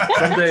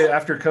 Someday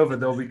after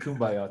COVID, there'll be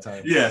kumbaya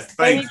time. Yes.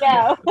 There you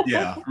go.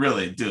 Yeah,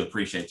 really do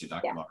appreciate you,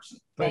 Dr. Larson.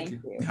 Thank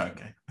you.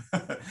 Okay.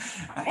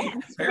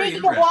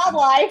 Speaking of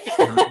wildlife.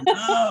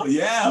 Oh,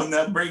 yeah.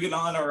 Now bringing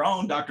on our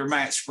own Dr.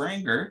 Matt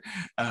Springer.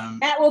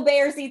 Matt, will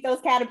bears eat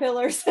those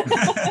caterpillars?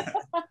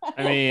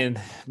 I mean,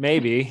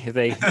 maybe if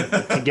they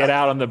can get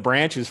out on the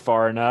branches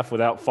far enough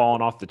without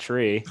falling off the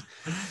tree.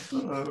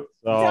 So,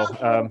 tell us a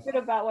little bit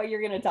about what you're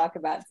going to talk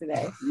about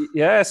today.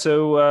 Yeah,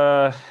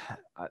 so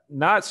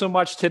not so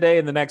much today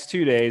in the next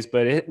 2 days,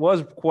 but it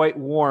was quite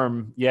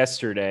warm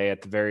yesterday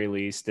at the very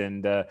least.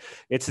 And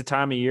it's the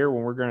time of year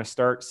when we're going to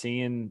start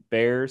seeing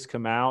bears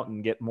come out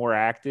and get more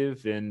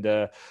active. And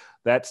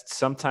that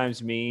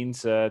sometimes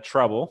means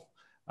trouble.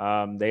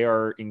 They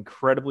are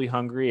incredibly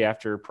hungry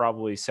after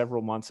probably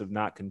several months of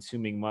not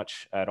consuming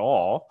much at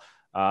all,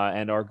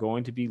 and are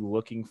going to be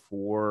looking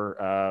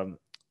for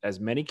as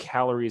many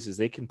calories as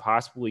they can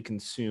possibly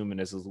consume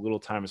in as little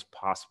time as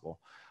possible.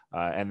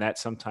 And that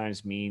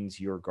sometimes means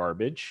your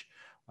garbage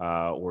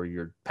or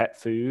your pet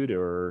food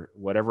or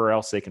whatever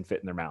else they can fit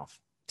in their mouth.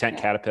 Tent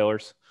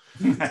caterpillars.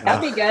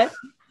 That'd be good.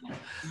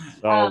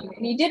 And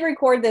you did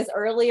record this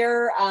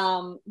earlier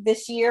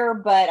this year,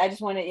 but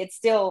it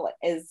still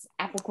is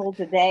applicable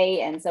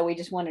today. And so we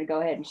just wanted to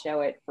go ahead and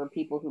show it for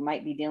people who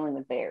might be dealing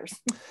with bears.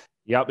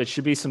 Yep. It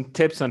should be some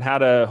tips on how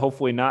to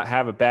hopefully not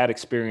have a bad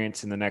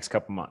experience in the next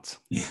couple months.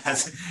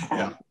 Yes.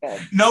 Yeah.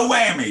 No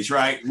whammies,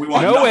 right? We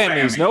want no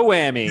whammies. No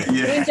whammy. Yes.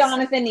 Me and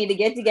Jonathan need to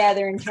get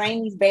together and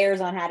train these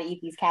bears on how to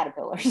eat these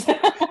caterpillars. All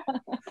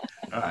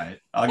right.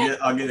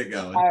 I'll get it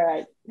going. All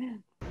right.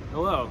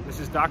 Hello, this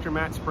is Dr.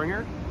 Matt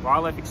Springer,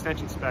 Wildlife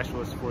Extension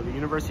Specialist for the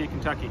University of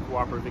Kentucky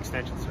Cooperative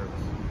Extension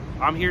Service.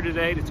 I'm here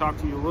today to talk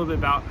to you a little bit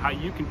about how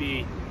you can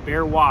be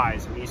bear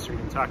wise in eastern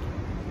Kentucky.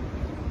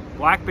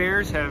 Black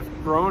bears have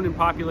grown in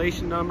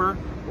population number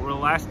over the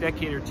last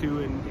decade or two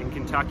in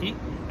Kentucky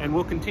and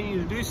will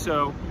continue to do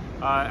so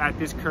at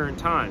this current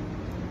time.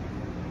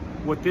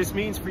 What this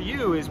means for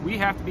you is we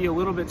have to be a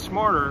little bit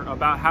smarter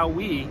about how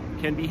we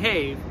can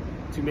behave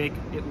to make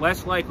it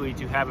less likely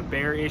to have a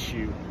bear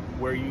issue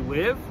where you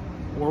live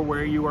or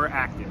where you are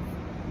active.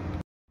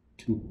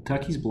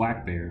 Kentucky's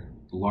black bear,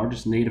 the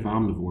largest native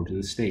omnivore to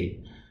the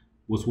state,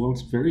 was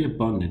once very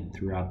abundant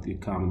throughout the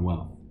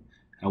Commonwealth.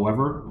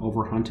 However,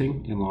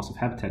 overhunting and loss of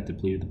habitat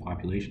depleted the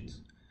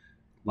populations.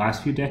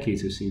 Last few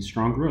decades have seen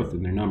strong growth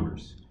in their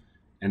numbers,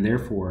 and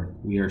therefore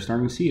we are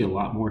starting to see a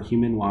lot more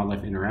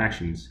human-wildlife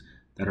interactions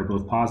that are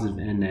both positive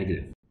and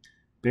negative.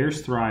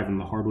 Bears thrive in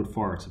the hardwood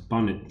forests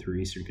abundant through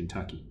eastern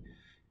Kentucky.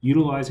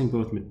 utilizing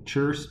both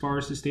mature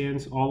forested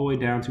stands all the way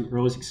down to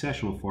early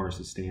successional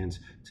forested stands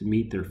to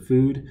meet their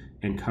food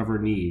and cover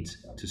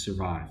needs to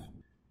survive.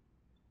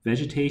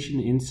 Vegetation,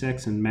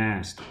 insects, and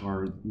mast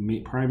are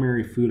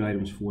primary food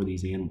items for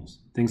these animals.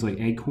 Things like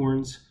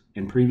acorns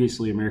and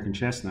previously American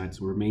chestnuts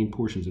were main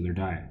portions of their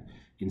diet.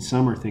 In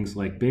summer, things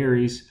like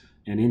berries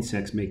and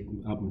insects make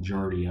up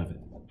majority of it.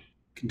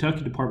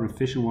 Kentucky Department of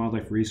Fish and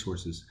Wildlife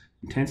Resources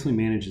intensely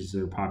manages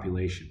their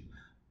population,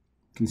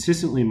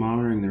 consistently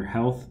monitoring their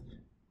health,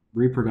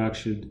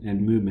 reproduction,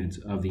 and movements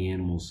of the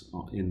animals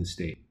in the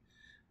state.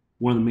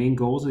 One of the main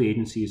goals of the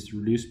agency is to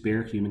reduce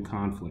bear-human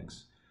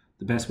conflicts.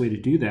 The best way to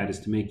do that is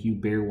to make you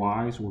bear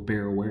wise or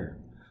bear aware.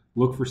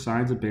 Look for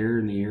signs of bear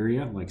in the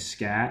area like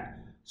scat,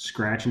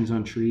 scratchings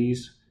on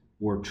trees,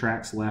 or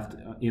tracks left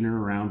in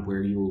or around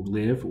where you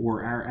live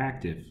or are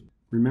active.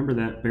 Remember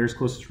that bear's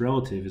closest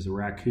relative is a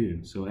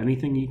raccoon, so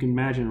anything you can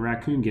imagine a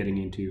raccoon getting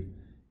into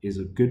is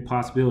a good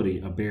possibility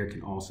a bear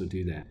can also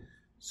do that.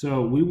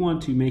 So we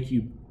want to make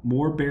you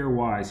more bear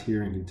wise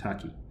here in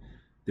Kentucky.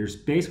 There's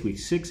basically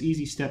 6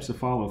 easy steps to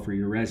follow for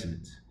your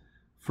residents.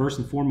 First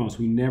and foremost,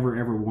 we never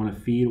ever want to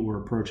feed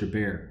or approach a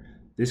bear.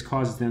 This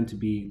causes them to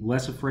be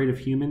less afraid of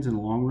humans in the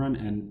long run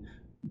and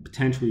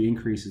potentially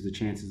increases the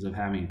chances of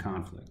having a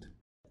conflict.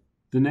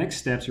 The next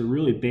steps are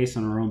really based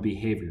on our own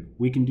behavior.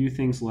 We can do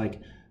things like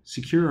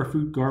secure our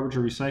food, garbage,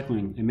 or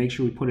recycling and make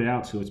sure we put it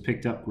out so it's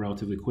picked up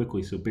relatively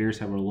quickly so bears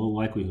have a low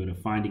likelihood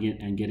of finding it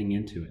and getting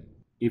into it.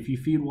 If you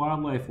feed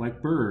wildlife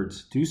like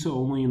birds, do so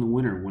only in the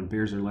winter when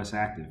bears are less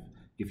active.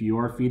 If you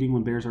are feeding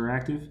when bears are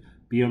active,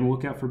 be on the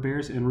lookout for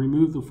bears and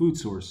remove the food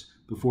source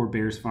before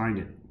bears find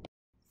it.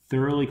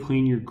 Thoroughly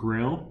clean your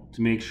grill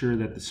to make sure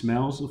that the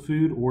smells of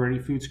food or any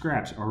food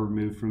scraps are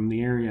removed from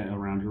the area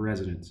around your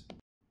residence.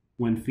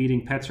 When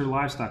feeding pets or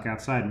livestock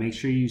outside, make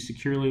sure you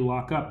securely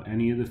lock up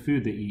any of the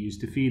food that you use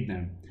to feed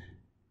them.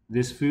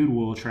 This food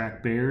will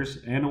attract bears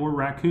and or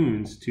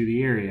raccoons to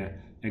the area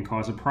and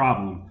cause a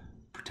problem,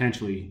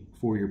 potentially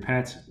for your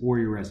pets or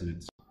your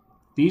residents.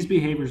 These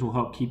behaviors will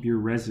help keep your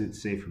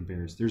residents safe from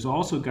bears. There's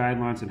also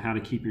guidelines on how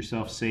to keep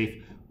yourself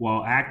safe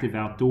while active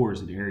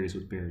outdoors in areas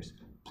with bears.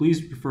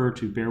 Please refer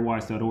to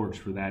bearwise.org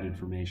for that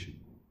information.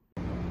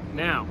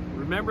 Now,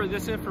 remember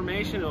this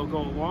information will go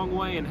a long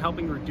way in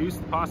helping reduce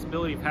the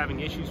possibility of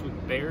having issues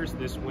with bears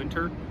this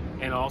winter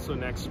and also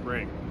next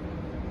spring.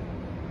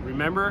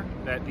 Remember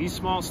that these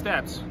small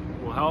steps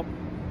will help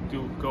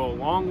to go a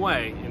long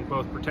way in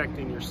both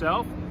protecting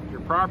yourself,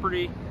 your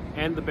property,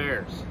 and the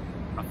bears.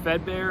 A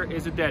fed bear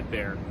is a dead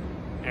bear,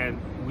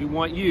 and we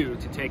want you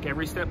to take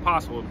every step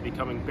possible to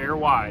becoming bear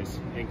wise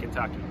in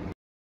Kentucky.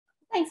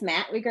 Thanks,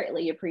 Matt. We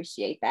greatly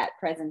appreciate that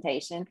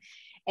presentation.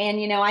 And,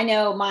 I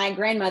know my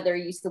grandmother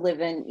used to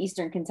live in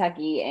Eastern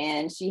Kentucky,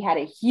 and she had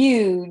a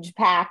huge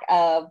pack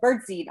of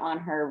birdseed on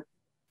her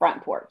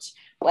front porch.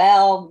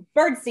 Well,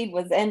 birdseed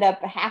was end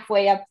up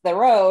halfway up the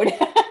road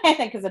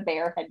because a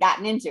bear had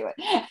gotten into it.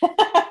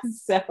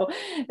 So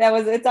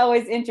it's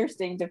always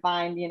interesting to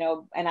find,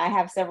 and I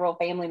have several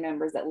family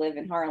members that live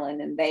in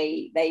Harlan, and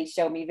they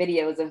show me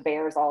videos of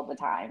bears all the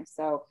time.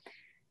 So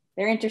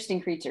they're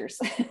interesting creatures.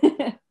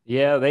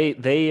 Yeah,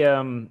 they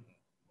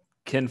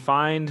can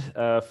find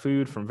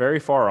food from very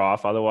far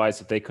off.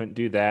 Otherwise, if they couldn't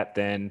do that,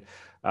 then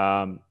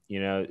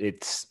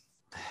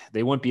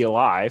they wouldn't be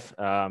alive.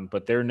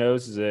 But their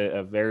nose is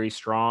a very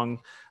strong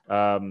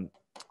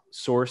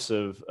source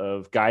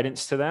of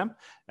guidance to them.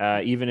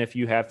 Even if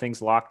you have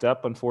things locked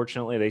up,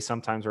 unfortunately, they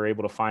sometimes are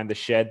able to find the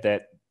shed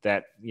that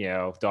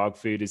dog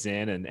food is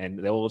in, and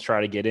they will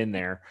try to get in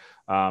there.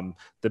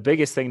 The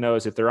biggest thing, though,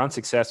 is if they're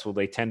unsuccessful,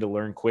 they tend to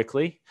learn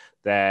quickly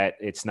that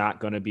it's not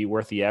going to be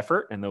worth the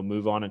effort, and they'll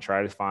move on and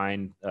try to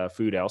find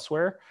food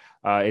elsewhere.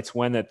 It's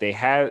when that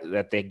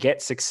they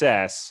get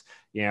success.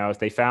 If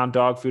they found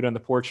dog food on the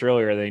porch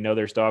earlier, they know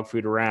there's dog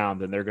food around,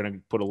 then they're going to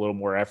put a little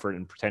more effort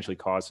and potentially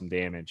cause some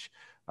damage.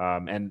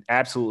 And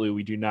absolutely,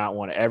 we do not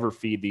want to ever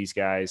feed these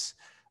guys.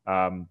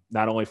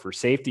 Not only for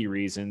safety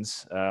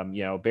reasons,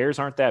 bears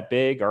aren't that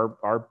big.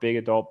 Our big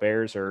adult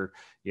bears are,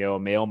 a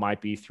male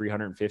might be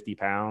 350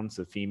 pounds.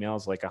 The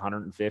female's like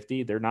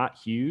 150. They're not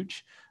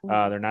huge.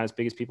 They're not as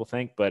big as people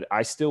think, but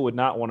I still would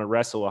not want to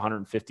wrestle a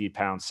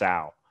 150-pound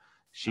sow.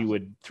 She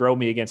would throw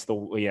me against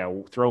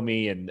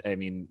and I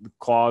mean,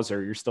 claws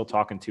you're still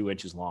talking 2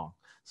 inches long.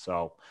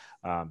 So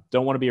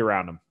don't want to be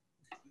around them.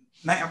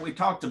 Matt, we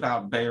talked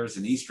about bears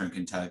in Eastern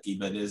Kentucky,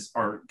 but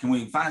can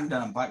we find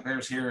black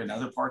bears here in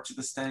other parts of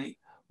the state?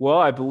 Well,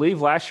 I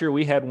believe last year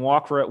we had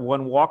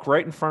one walk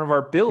right in front of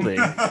our building.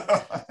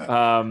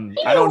 I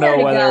don't know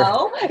whether,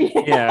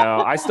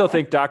 I still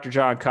think Dr.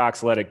 John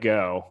Cox let it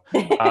go.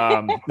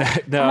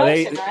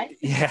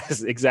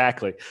 Yes,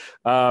 exactly.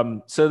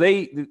 So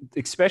they,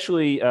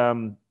 especially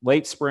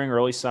late spring,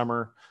 early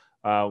summer,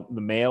 The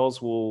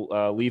males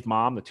will leave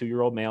mom. The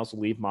 2-year-old males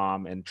will leave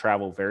mom and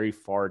travel very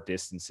far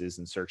distances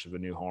in search of a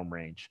new home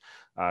range.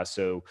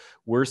 So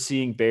we're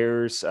seeing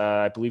bears.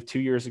 I believe 2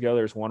 years ago,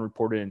 there's one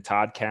reported in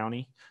Todd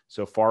County,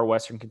 so far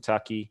western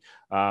Kentucky.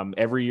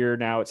 Every year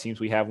now, it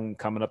seems we have one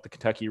coming up the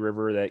Kentucky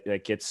River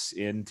that gets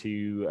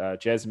into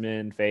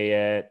Jessamine,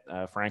 Fayette,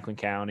 Franklin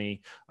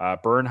County.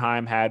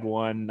 Bernheim had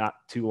one not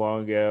too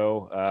long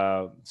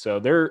ago. So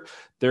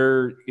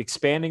they're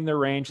expanding their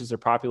range as their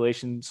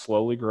population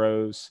slowly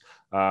grows.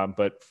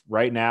 But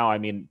right now, I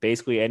mean,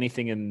 basically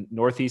anything in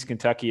Northeast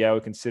Kentucky, I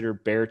would consider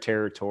bear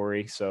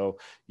territory. So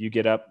you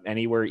get up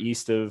anywhere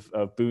east of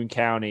Boone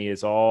County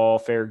is all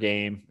fair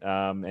game.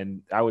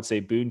 And I would say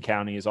Boone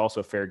County is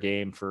also fair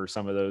game for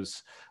some of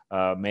those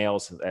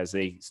males as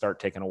they start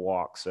taking a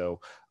walk. So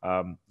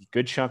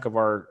good chunk of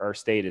our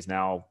state is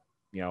now,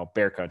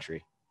 bear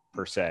country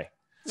per se.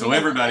 So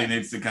everybody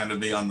needs to kind of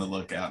be on the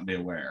lookout and be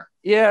aware.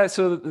 Yeah.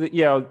 So,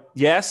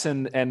 yes.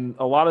 And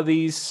a lot of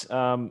these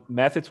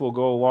methods will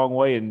go a long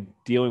way in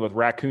dealing with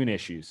raccoon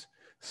issues.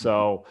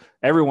 So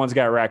everyone's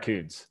got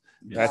raccoons.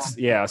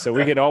 So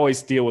we could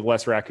always deal with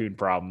less raccoon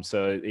problems.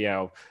 So,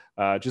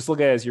 just look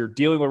at it as you're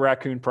dealing with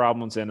raccoon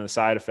problems, and the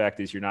side effect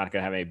is you're not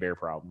going to have any bear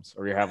problems,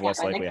 or you have less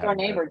likely to have. Our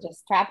neighbor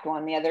just trapped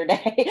one the other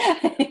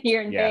day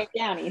here in Fayette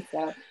County.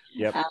 So,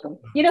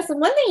 so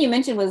one thing you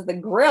mentioned was the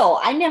grill.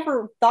 I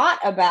never thought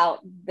about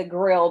the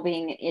grill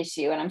being an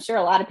issue, and I'm sure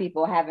a lot of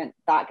people haven't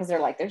thought because they're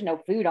like, "There's no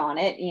food on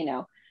it,"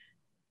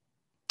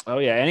 Oh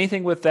yeah,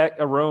 anything with that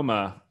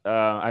aroma.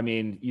 I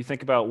mean, you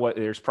think about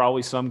there's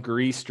probably some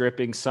grease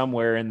dripping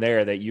somewhere in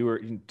there that you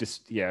were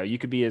just, you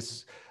could be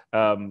as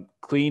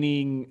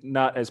cleaning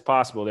not as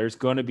possible. There's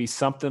going to be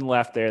something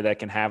left there that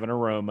can have an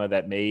aroma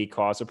that may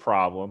cause a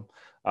problem.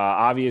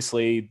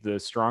 Obviously, the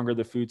stronger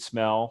the food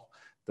smell,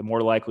 the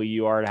more likely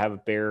you are to have a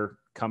bear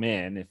come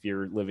in if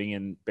you're living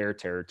in bear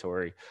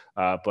territory.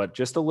 But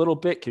just a little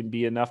bit can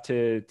be enough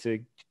to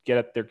get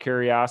at their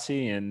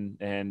curiosity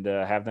and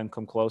have them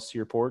come close to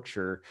your porch,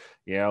 or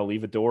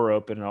leave a door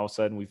open, and all of a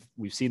sudden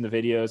we've seen the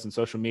videos and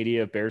social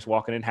media of bears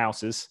walking in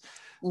houses.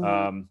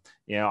 Mm-hmm.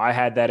 I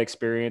had that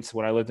experience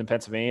when I lived in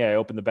Pennsylvania. I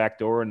opened the back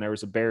door and there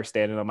was a bear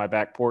standing on my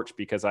back porch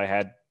because I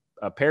had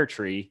a pear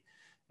tree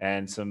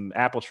and some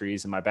apple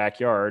trees in my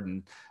backyard.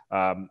 And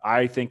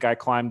I think I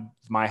climbed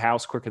my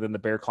house quicker than the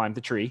bear climbed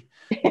the tree.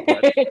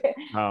 But,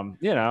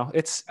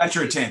 it's got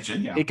your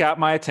attention. Yeah, it got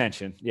my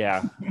attention.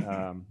 Yeah.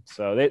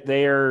 So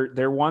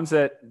they're ones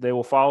that they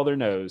will follow their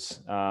nose.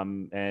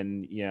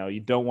 And you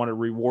don't want to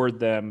reward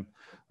them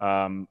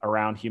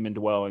around human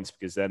dwellings,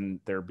 because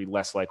then they'll be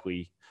less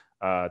likely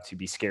to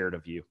be scared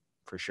of you,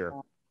 for sure.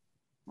 All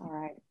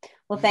right.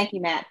 Well, thank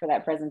you, Matt, for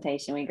that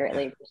presentation. We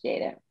greatly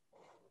appreciate it.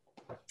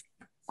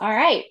 All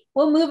right.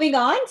 Well, moving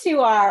on to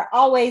our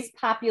always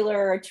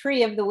popular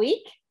tree of the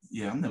week.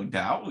 Yeah, no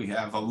doubt. We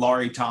have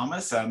Laurie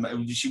Thomas.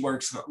 She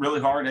works really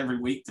hard every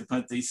week to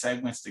put these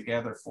segments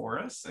together for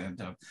us. And,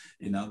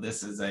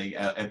 this is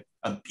a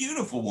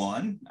beautiful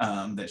one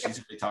that she's going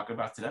to be talking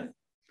about today.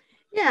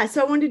 Yeah,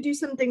 so I wanted to do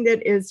something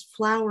that is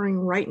flowering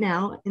right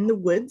now in the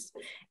woods,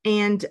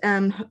 and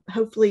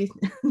hopefully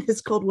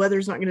this cold weather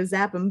is not going to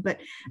zap them. But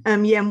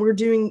we're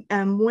doing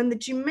one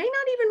that you may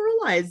not even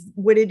realize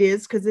what it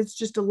is, because it's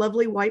just a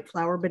lovely white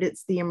flower, but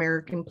it's the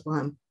American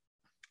plum.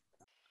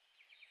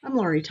 I'm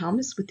Laurie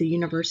Thomas with the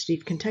University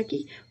of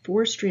Kentucky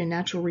Forestry and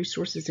Natural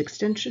Resources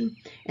Extension,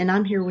 and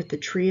I'm here with the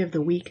tree of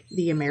the week,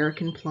 the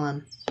American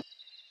plum.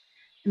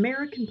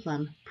 American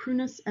plum,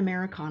 Prunus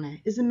americana,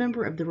 is a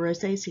member of the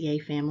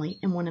Rosaceae family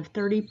and one of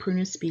 30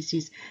 prunus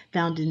species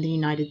found in the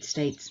United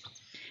States.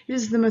 It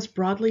is the most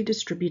broadly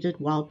distributed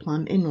wild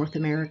plum in North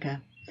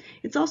America.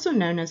 It's also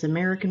known as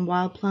American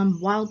wild plum,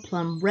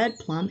 red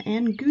plum,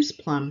 and goose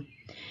plum.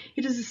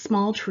 It is a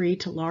small tree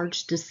to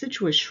large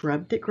deciduous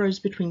shrub that grows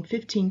between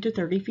 15 to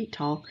 30 feet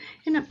tall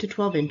and up to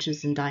 12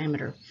 inches in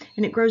diameter,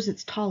 and it grows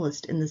its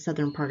tallest in the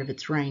southern part of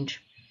its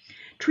range.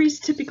 Trees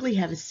typically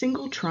have a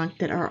single trunk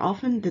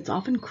that's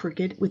often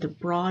crooked with a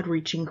broad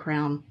reaching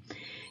crown.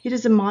 It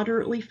is a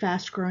moderately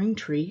fast-growing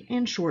tree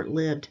and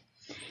short-lived.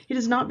 It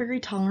is not very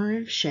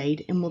tolerant of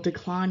shade and will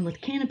decline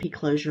with canopy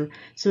closure,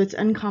 so it's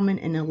uncommon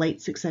in a late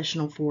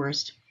successional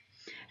forest.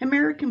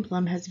 American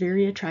plum has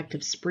very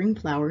attractive spring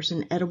flowers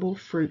and edible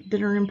fruit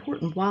that are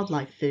important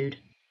wildlife food.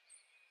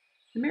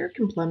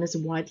 American plum is a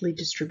widely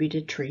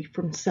distributed tree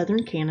from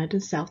southern Canada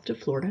south to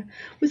Florida,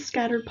 with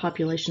scattered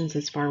populations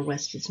as far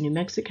west as New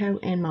Mexico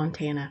and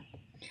Montana.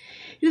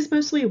 It is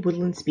mostly a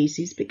woodland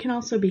species, but can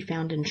also be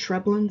found in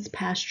shrublands,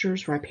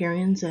 pastures,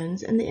 riparian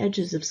zones, and the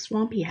edges of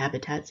swampy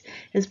habitats,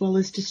 as well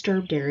as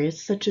disturbed areas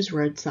such as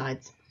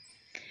roadsides.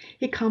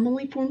 It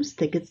commonly forms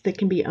thickets that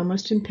can be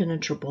almost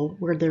impenetrable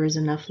where there is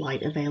enough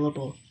light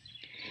available.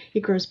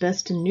 It grows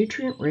best in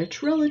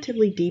nutrient-rich,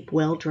 relatively deep,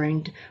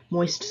 well-drained,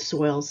 moist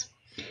soils.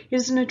 It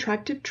is an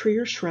attractive tree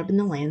or shrub in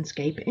the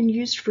landscape and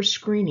used for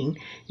screening,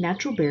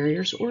 natural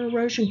barriers, or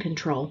erosion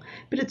control,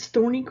 but its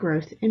thorny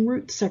growth and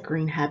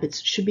root-suckering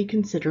habits should be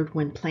considered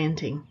when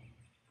planting.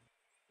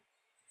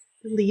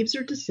 The leaves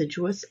are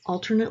deciduous,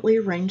 alternately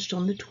arranged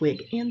on the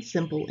twig, and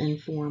simple in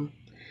form.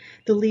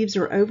 The leaves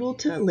are oval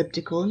to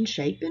elliptical in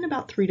shape and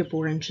about 3 to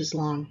 4 inches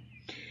long.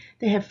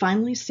 They have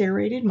finely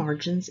serrated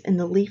margins and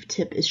the leaf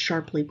tip is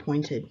sharply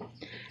pointed.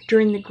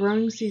 During the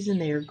growing season,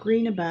 they are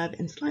green above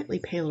and slightly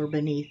paler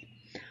beneath.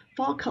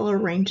 Fall color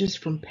ranges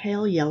from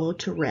pale yellow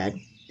to red.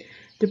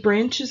 The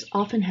branches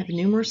often have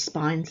numerous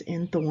spines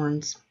and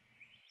thorns.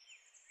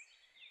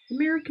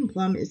 American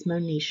plum is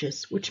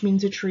monoecious, which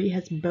means a tree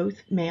has both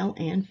male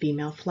and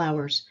female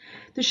flowers.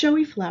 The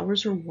showy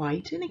flowers are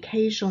white and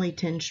occasionally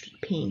tinged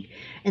with pink,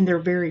 and they're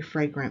very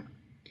fragrant.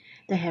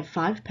 They have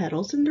 5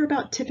 petals, and they're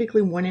about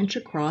typically 1 inch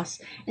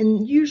across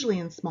and usually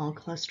in small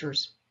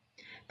clusters.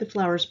 The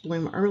flowers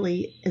bloom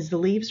early as the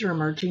leaves are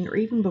emerging or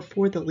even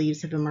before the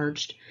leaves have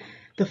emerged.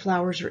 The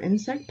flowers are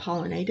insect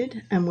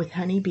pollinated, and with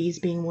honeybees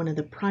being one of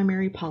the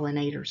primary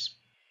pollinators.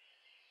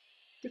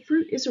 The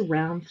fruit is a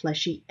round,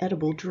 fleshy,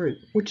 edible drupe,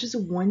 which is a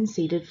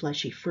one-seeded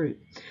fleshy fruit.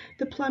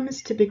 The plum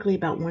is typically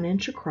about 1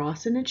 inch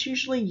across, and it's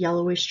usually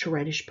yellowish to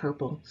reddish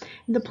purple.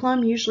 And the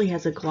plum usually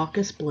has a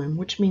glaucous bloom,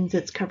 which means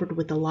it's covered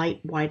with a light,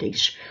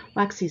 whitish,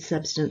 waxy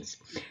substance.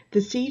 The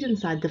seed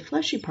inside the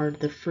fleshy part of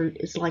the fruit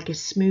is like a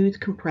smooth,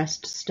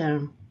 compressed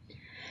stone.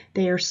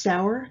 They are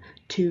sour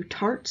to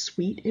tart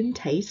sweet in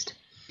taste.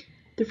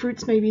 The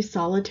fruits may be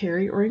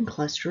solitary or in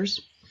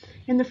clusters,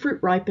 and the fruit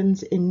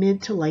ripens in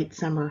mid to late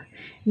summer,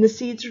 and the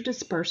seeds are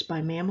dispersed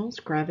by mammals,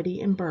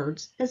 gravity, and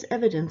birds, as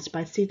evidenced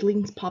by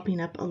seedlings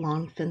popping up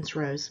along fence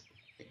rows.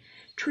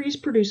 Trees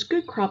produce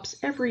good crops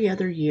every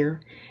other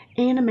year,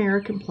 and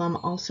American plum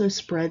also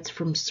spreads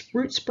from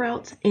root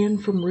sprouts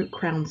and from root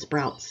crown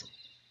sprouts.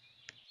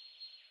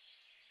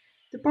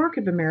 The bark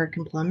of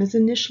American plum is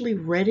initially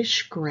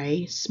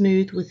reddish-gray,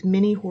 smooth with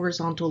many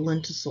horizontal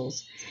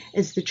lenticels.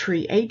 As the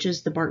tree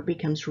ages, the bark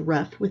becomes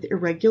rough with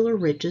irregular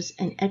ridges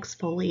and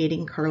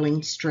exfoliating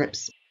curling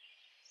strips.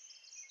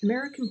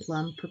 American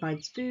plum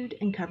provides food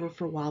and cover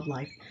for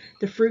wildlife.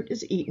 The fruit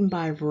is eaten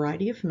by a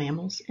variety of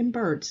mammals and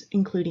birds,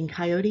 including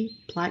coyote,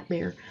 black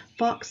bear,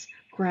 fox,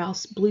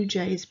 grouse, blue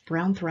jays,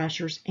 brown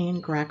thrashers,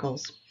 and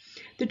grackles.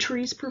 The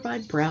trees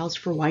provide browse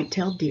for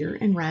white-tailed deer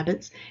and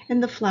rabbits,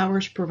 and the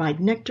flowers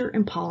provide nectar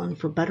and pollen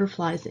for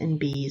butterflies and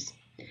bees.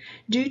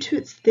 Due to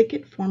its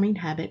thicket-forming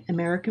habit,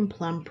 American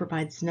plum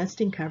provides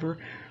nesting cover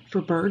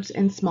for birds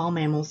and small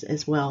mammals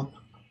as well.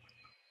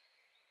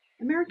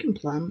 American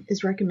plum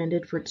is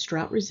recommended for its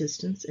drought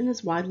resistance and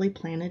is widely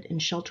planted in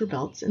shelter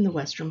belts in the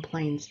western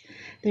plains.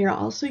 They are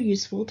also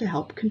useful to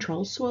help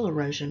control soil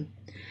erosion.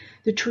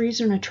 The trees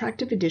are an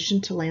attractive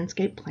addition to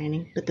landscape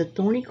planting, but the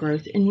thorny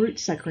growth and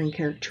root-suckering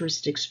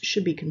characteristics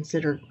should be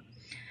considered.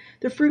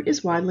 The fruit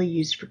is widely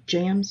used for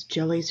jams,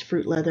 jellies,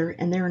 fruit leather,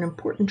 and they're an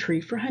important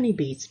tree for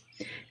honeybees.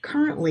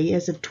 Currently,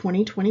 as of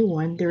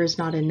 2021, there is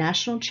not a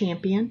national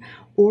champion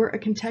or a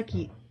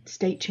Kentucky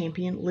state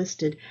champion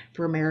listed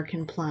for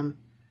American plum.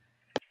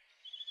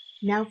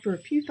 Now for a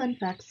few fun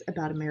facts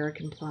about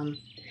American plum.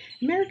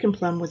 American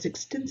plum was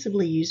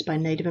extensively used by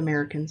Native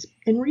Americans,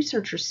 and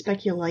researchers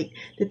speculate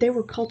that they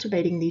were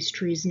cultivating these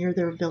trees near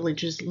their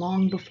villages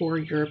long before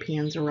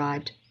Europeans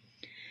arrived.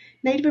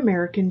 Native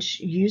Americans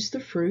used the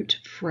fruit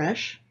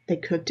fresh, they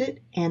cooked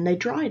it, and they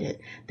dried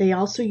it. They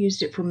also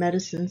used it for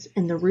medicines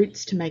and the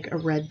roots to make a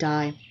red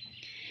dye.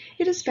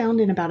 It is found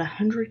in about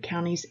 100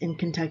 counties in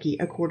Kentucky,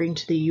 according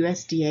to the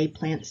USDA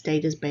Plants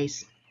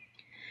Database.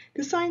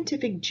 The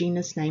scientific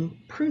genus name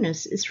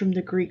Prunus is from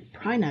the Greek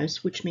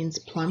prinos, which means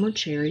plum or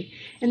cherry,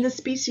 and the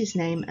species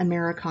name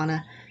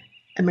Americana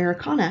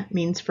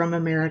means from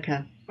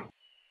America.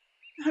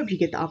 I hope you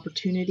get the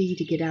opportunity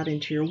to get out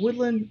into your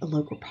woodland, a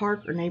local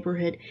park, or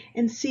neighborhood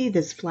and see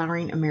this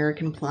flowering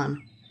American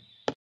plum.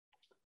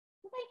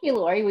 Thank you,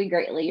 Lori. We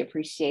greatly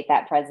appreciate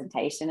that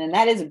presentation, and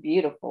that is a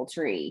beautiful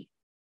tree.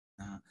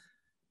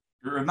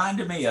 It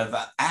reminded me of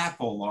an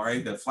apple,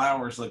 Lori. The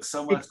flowers look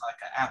so much like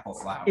an apple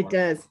flower. It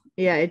does.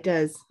 Yeah, it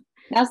does.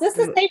 Now, is this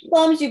the same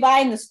plums you buy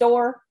in the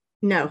store?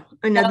 No,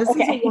 this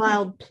is a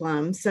wild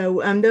plum.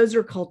 So those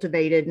are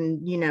cultivated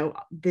and,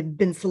 they've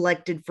been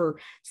selected for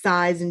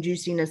size and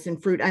juiciness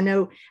and fruit.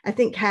 I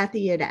think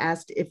Kathy had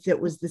asked if it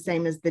was the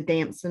same as the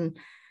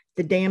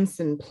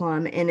damson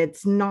plum, and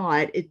it's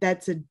not.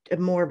 That's a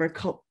more of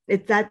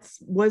a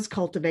was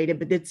cultivated,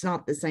 but it's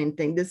not the same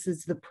thing. This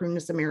is the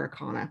Prunus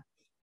americana.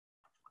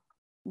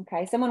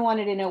 Okay. Someone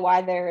wanted to know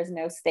why there is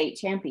no state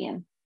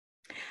champion.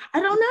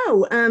 I don't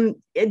know.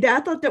 I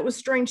thought that was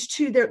strange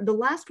too. The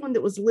last one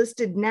that was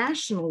listed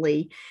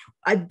nationally,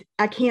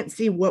 I can't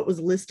see what was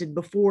listed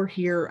before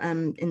here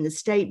in the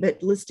state,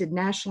 but listed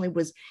nationally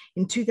was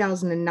in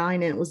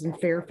 2009, and it was in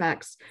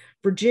Fairfax,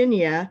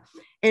 Virginia.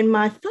 And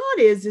my thought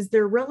is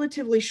they're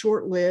relatively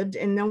short-lived,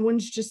 and no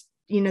one's just,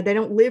 they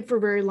don't live for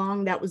very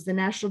long. That was the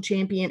national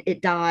champion.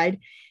 It died.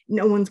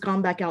 No one's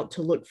gone back out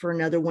to look for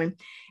another one.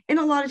 And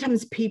a lot of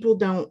times people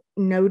don't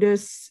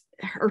notice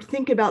or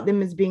think about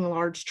them as being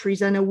large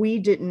trees. I know we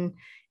didn't,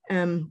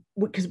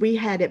 because we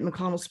had at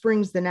McConnell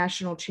Springs the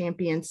national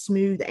champion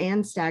smooth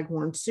and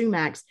staghorn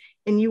sumacs,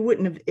 and you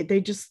wouldn't have.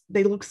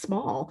 They look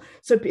small,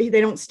 so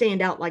they don't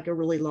stand out like a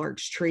really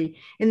large tree,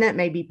 and that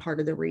may be part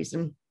of the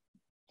reason.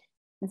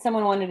 And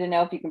someone wanted to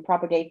know if you can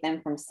propagate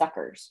them from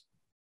suckers.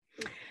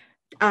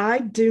 I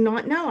do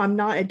not know.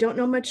 I don't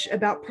know much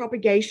about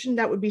propagation.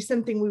 That would be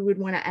something we would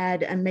want to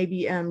add, and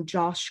maybe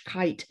Josh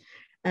Kite,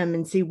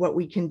 and see what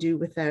we can do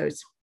with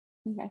those.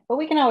 Okay. But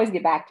we can always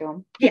get back to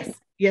them. Yes,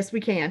 yes,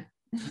 we can.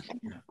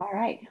 All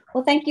right.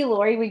 Well, thank you,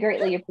 Lori. We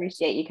greatly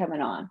appreciate you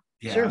coming on.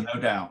 Yeah, Sure. no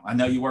doubt. I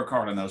know you work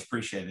hard on those.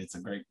 Appreciate it. It's a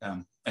great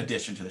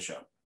addition to the show.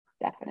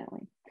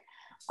 Definitely.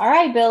 All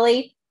right,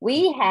 Billy.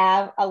 We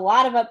have a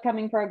lot of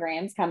upcoming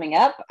programs coming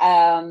up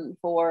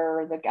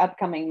for the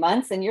upcoming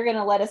months, and you're going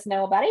to let us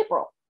know about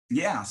April.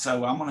 Yeah,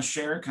 so I'm going to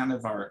share kind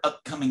of our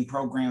upcoming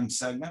program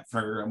segment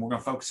and we're going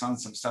to focus on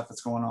some stuff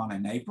that's going on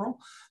in April.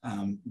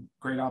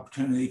 Great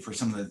opportunity for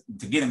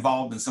to get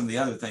involved in some of the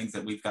other things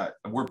that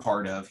we're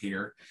part of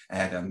here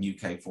at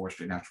UK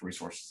Forestry Natural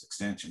Resources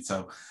Extension.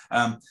 So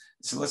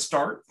let's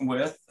start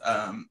with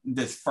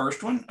this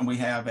first one. And we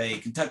have a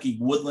Kentucky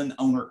Woodland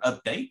Owner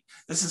Update.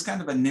 This is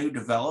kind of a new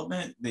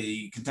development.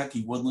 The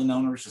Kentucky Woodland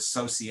Owners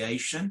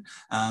Association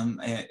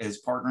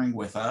is partnering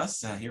with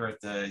us here at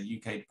the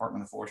UK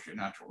Department of Forestry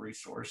and Natural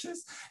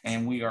Resources.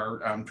 And we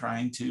are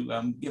trying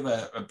to give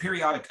a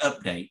periodic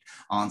update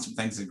on some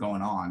things that are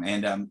going on.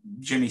 And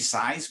Jimmy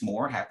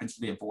Sizemore happens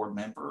to be a board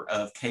member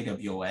of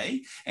KWA,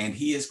 and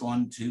he is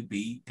going to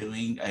be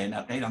doing an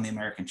update on the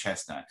American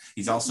chestnut.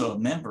 He's also a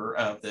member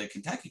of the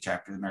Kentucky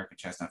chapter of the American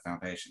Chestnut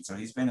Foundation. So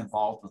he's been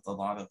involved with a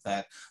lot of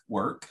that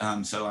work.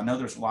 So I know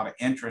there's a lot of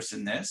interest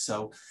in this.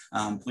 So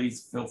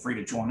please feel free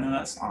to join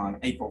us on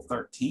April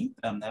 13th.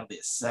 That'll be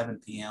at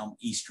 7 p.m.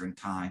 Eastern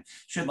time.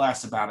 Should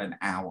last about an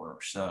hour or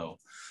so.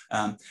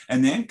 And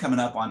then coming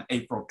up on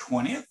April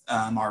 20th,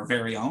 our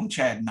very own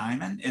Chad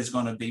Nyman is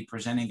going to be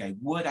presenting a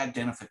wood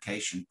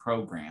identification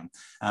program.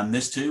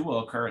 This too will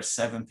occur at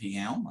 7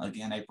 p.m.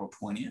 again, April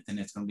 20th, and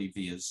it's going to be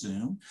via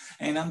Zoom.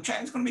 And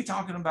Chad's going to be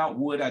talking about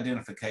wood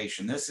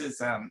identification. This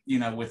is,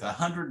 with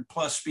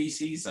 100+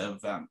 species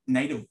of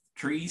native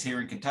trees here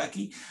in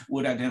Kentucky,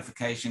 wood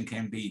identification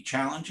can be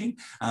challenging,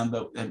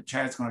 but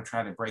Chad's going to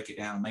try to break it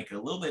down and make it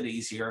a little bit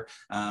easier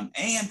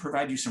and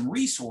provide you some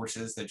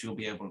resources that you'll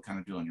be able to kind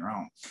of do on your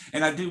own.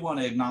 And I do want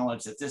to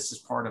acknowledge that this is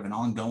part of an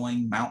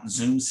ongoing Mountain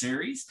Zoom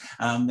series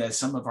that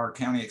some of our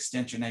county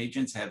extension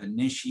agents have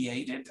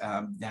initiated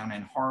down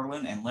in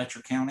Harlan and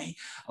Letcher County,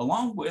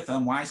 along with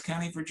Wise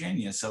County,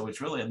 Virginia. So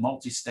it's really a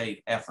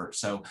multi-state effort.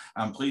 So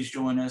please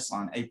join us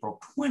on April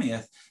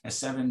 20th at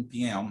 7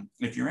 p.m.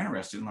 if you're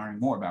interested in learning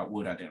more about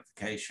wood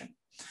identification.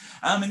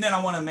 And then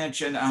I want to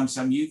mention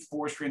some youth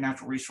forestry and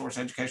natural resource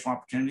educational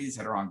opportunities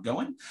that are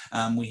ongoing.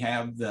 We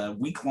have the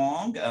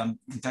week-long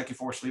Kentucky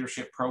Forest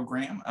Leadership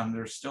Program.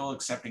 They're still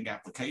accepting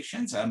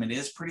applications. It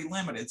is pretty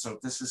limited. So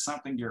if this is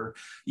something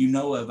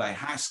of a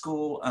high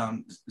school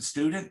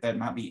student that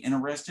might be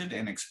interested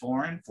in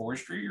exploring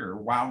forestry or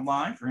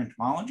wildlife or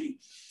entomology,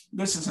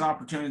 this is an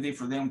opportunity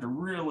for them to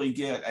really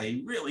get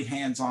a really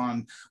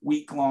hands-on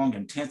week-long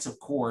intensive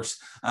course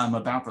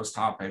about those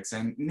topics.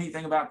 And the neat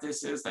thing about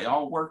this is they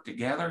all work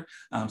together.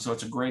 So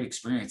it's a great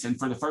experience. And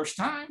for the first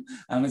time,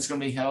 it's going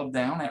to be held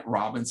down at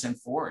Robinson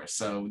Forest.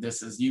 So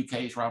this is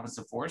UK's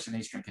Robinson Forest in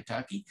Eastern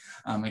Kentucky.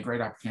 A great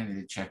opportunity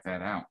to check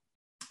that out.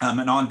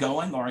 And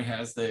ongoing, Laurie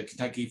has the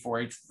Kentucky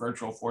 4-H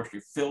Virtual Forestry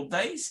Field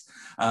Days.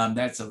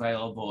 That's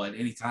available at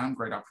any time.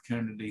 Great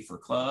opportunity for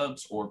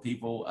clubs or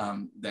people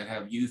that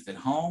have youth at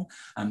home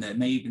that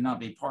may even not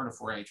be part of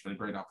 4-H, but a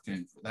great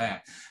opportunity for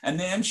that. And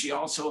then she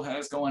also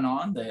has going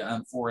on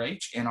the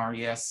 4-H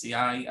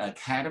NRESCI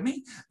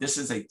Academy. This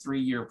is a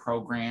 3-year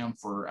program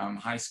for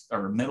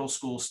middle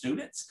school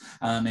students.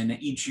 And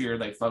each year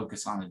they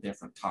focus on a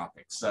different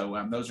topic.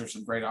 So those are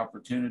some great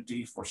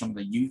opportunities for some of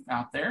the youth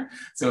out there.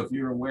 So if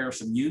you're aware of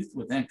some youth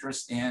with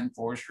interest in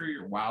forestry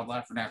or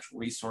wildlife or natural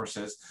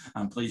resources,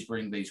 please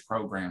bring these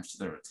programs to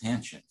their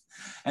attention.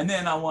 And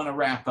then I want to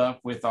wrap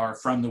up with our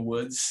From the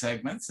Woods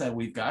segments that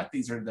we've got.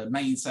 These are the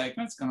main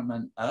segments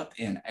coming up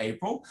in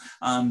April.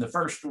 The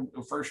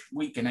first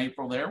week in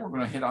April there, we're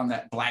going to hit on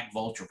that Black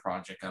Vulture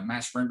project.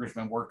 Matt Springer's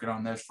been working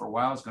on this for a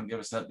while. He's going to give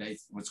us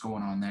updates what's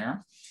going on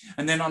there.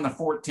 And then on the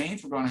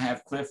 14th, we're going to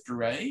have Cliff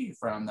Duray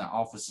from the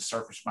Office of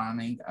Surface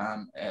Mining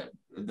at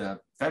the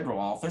federal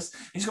office.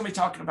 He's going to be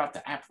talking about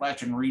the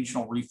Appalachian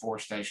Regional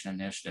Reforestation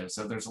Initiative.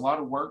 So there's a lot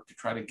of work to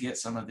try to get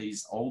some of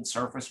these old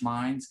surface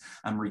mines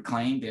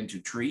reclaimed into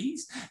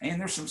trees.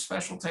 And there's some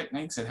special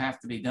techniques that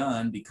have to be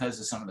done because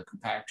of some of the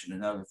compaction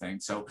and other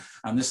things. So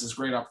this is a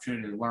great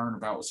opportunity to learn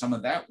about some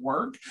of that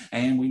work.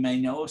 And we may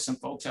know of some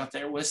folks out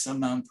there with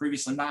some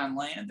previously mined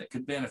land that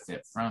could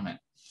benefit from it.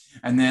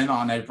 And then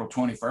on April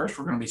 21st,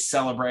 we're going to be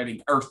celebrating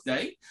Earth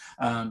Day.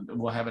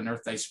 We'll have an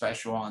Earth Day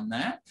special on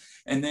that.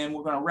 And then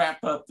we're going to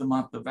wrap up the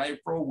month of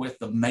April with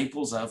the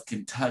maples of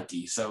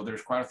Kentucky. So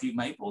there's quite a few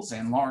maples,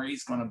 and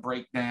Laurie's going to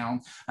break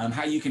down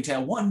how you can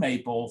tell one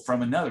maple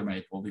from another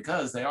maple,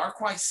 because they are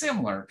quite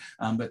similar,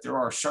 but there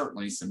are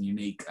certainly some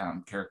unique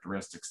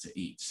characteristics to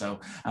each.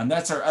 So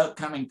that's our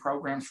upcoming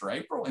programs for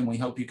April, and we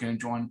hope you can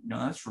join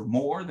us for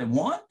more than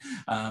one.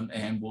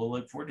 And we'll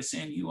look forward to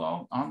seeing you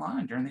all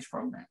online during these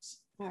programs.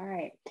 All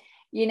right.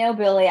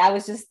 Billy, I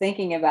was just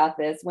thinking about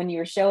this when you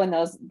were showing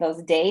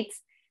those dates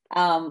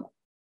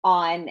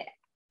on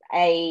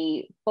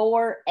a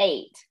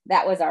 4-8.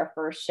 That was our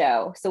first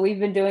show. So we've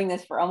been doing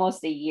this for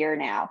almost a year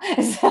now.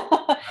 So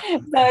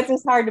it's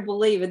just hard to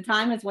believe. And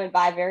time has went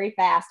by very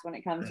fast when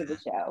it comes to the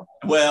show.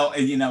 Well,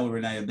 and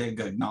Renee, a big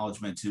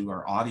acknowledgement to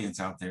our audience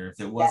out there. If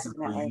it wasn't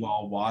Definitely. for you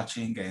all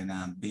watching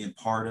and being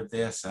part of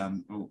this,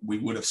 we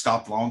would have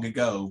stopped long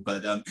ago.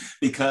 But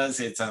because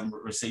it's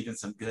receiving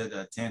some good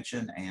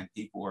attention and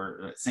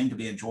people seem to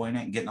be enjoying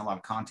it and getting a lot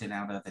of content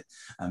out of it,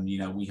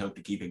 we hope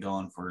to keep it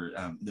going for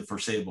the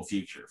foreseeable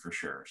future for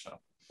sure. So.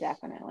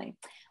 Definitely.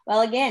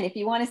 Well, again, if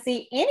you want to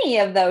see any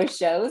of those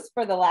shows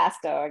for the last,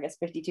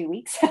 52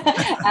 weeks,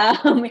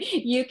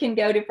 you can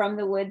go to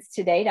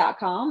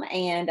fromthewoodstoday.com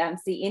and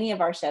see any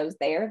of our shows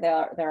there.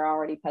 They're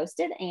already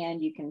posted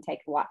and you can take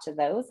a watch of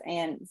those.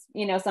 And,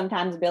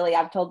 sometimes, Billy,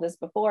 I've told this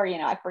before,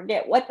 I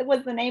forget what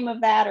was the name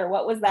of that or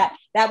what was that.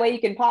 That way you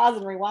can pause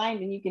and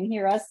rewind and you can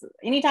hear us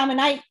anytime of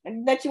night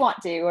that you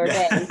want to or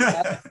day.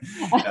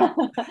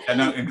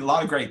 A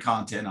lot of great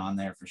content on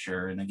there for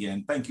sure. And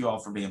again, thank you all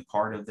for being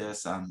part of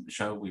this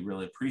show. We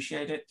really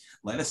appreciate it.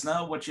 Let us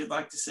know what you'd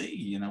like to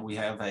see. We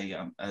have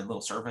a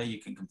little survey you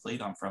can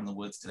complete on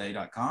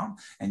fromthewoodstoday.com,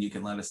 and you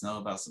can let us know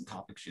about some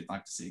topics you'd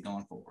like to see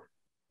going forward.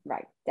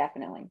 Right,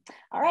 definitely.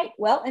 All right.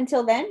 Well,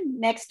 until then,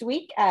 next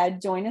week,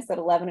 join us at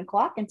 11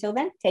 o'clock. Until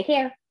then, take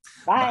care.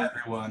 Bye. Bye,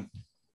 everyone.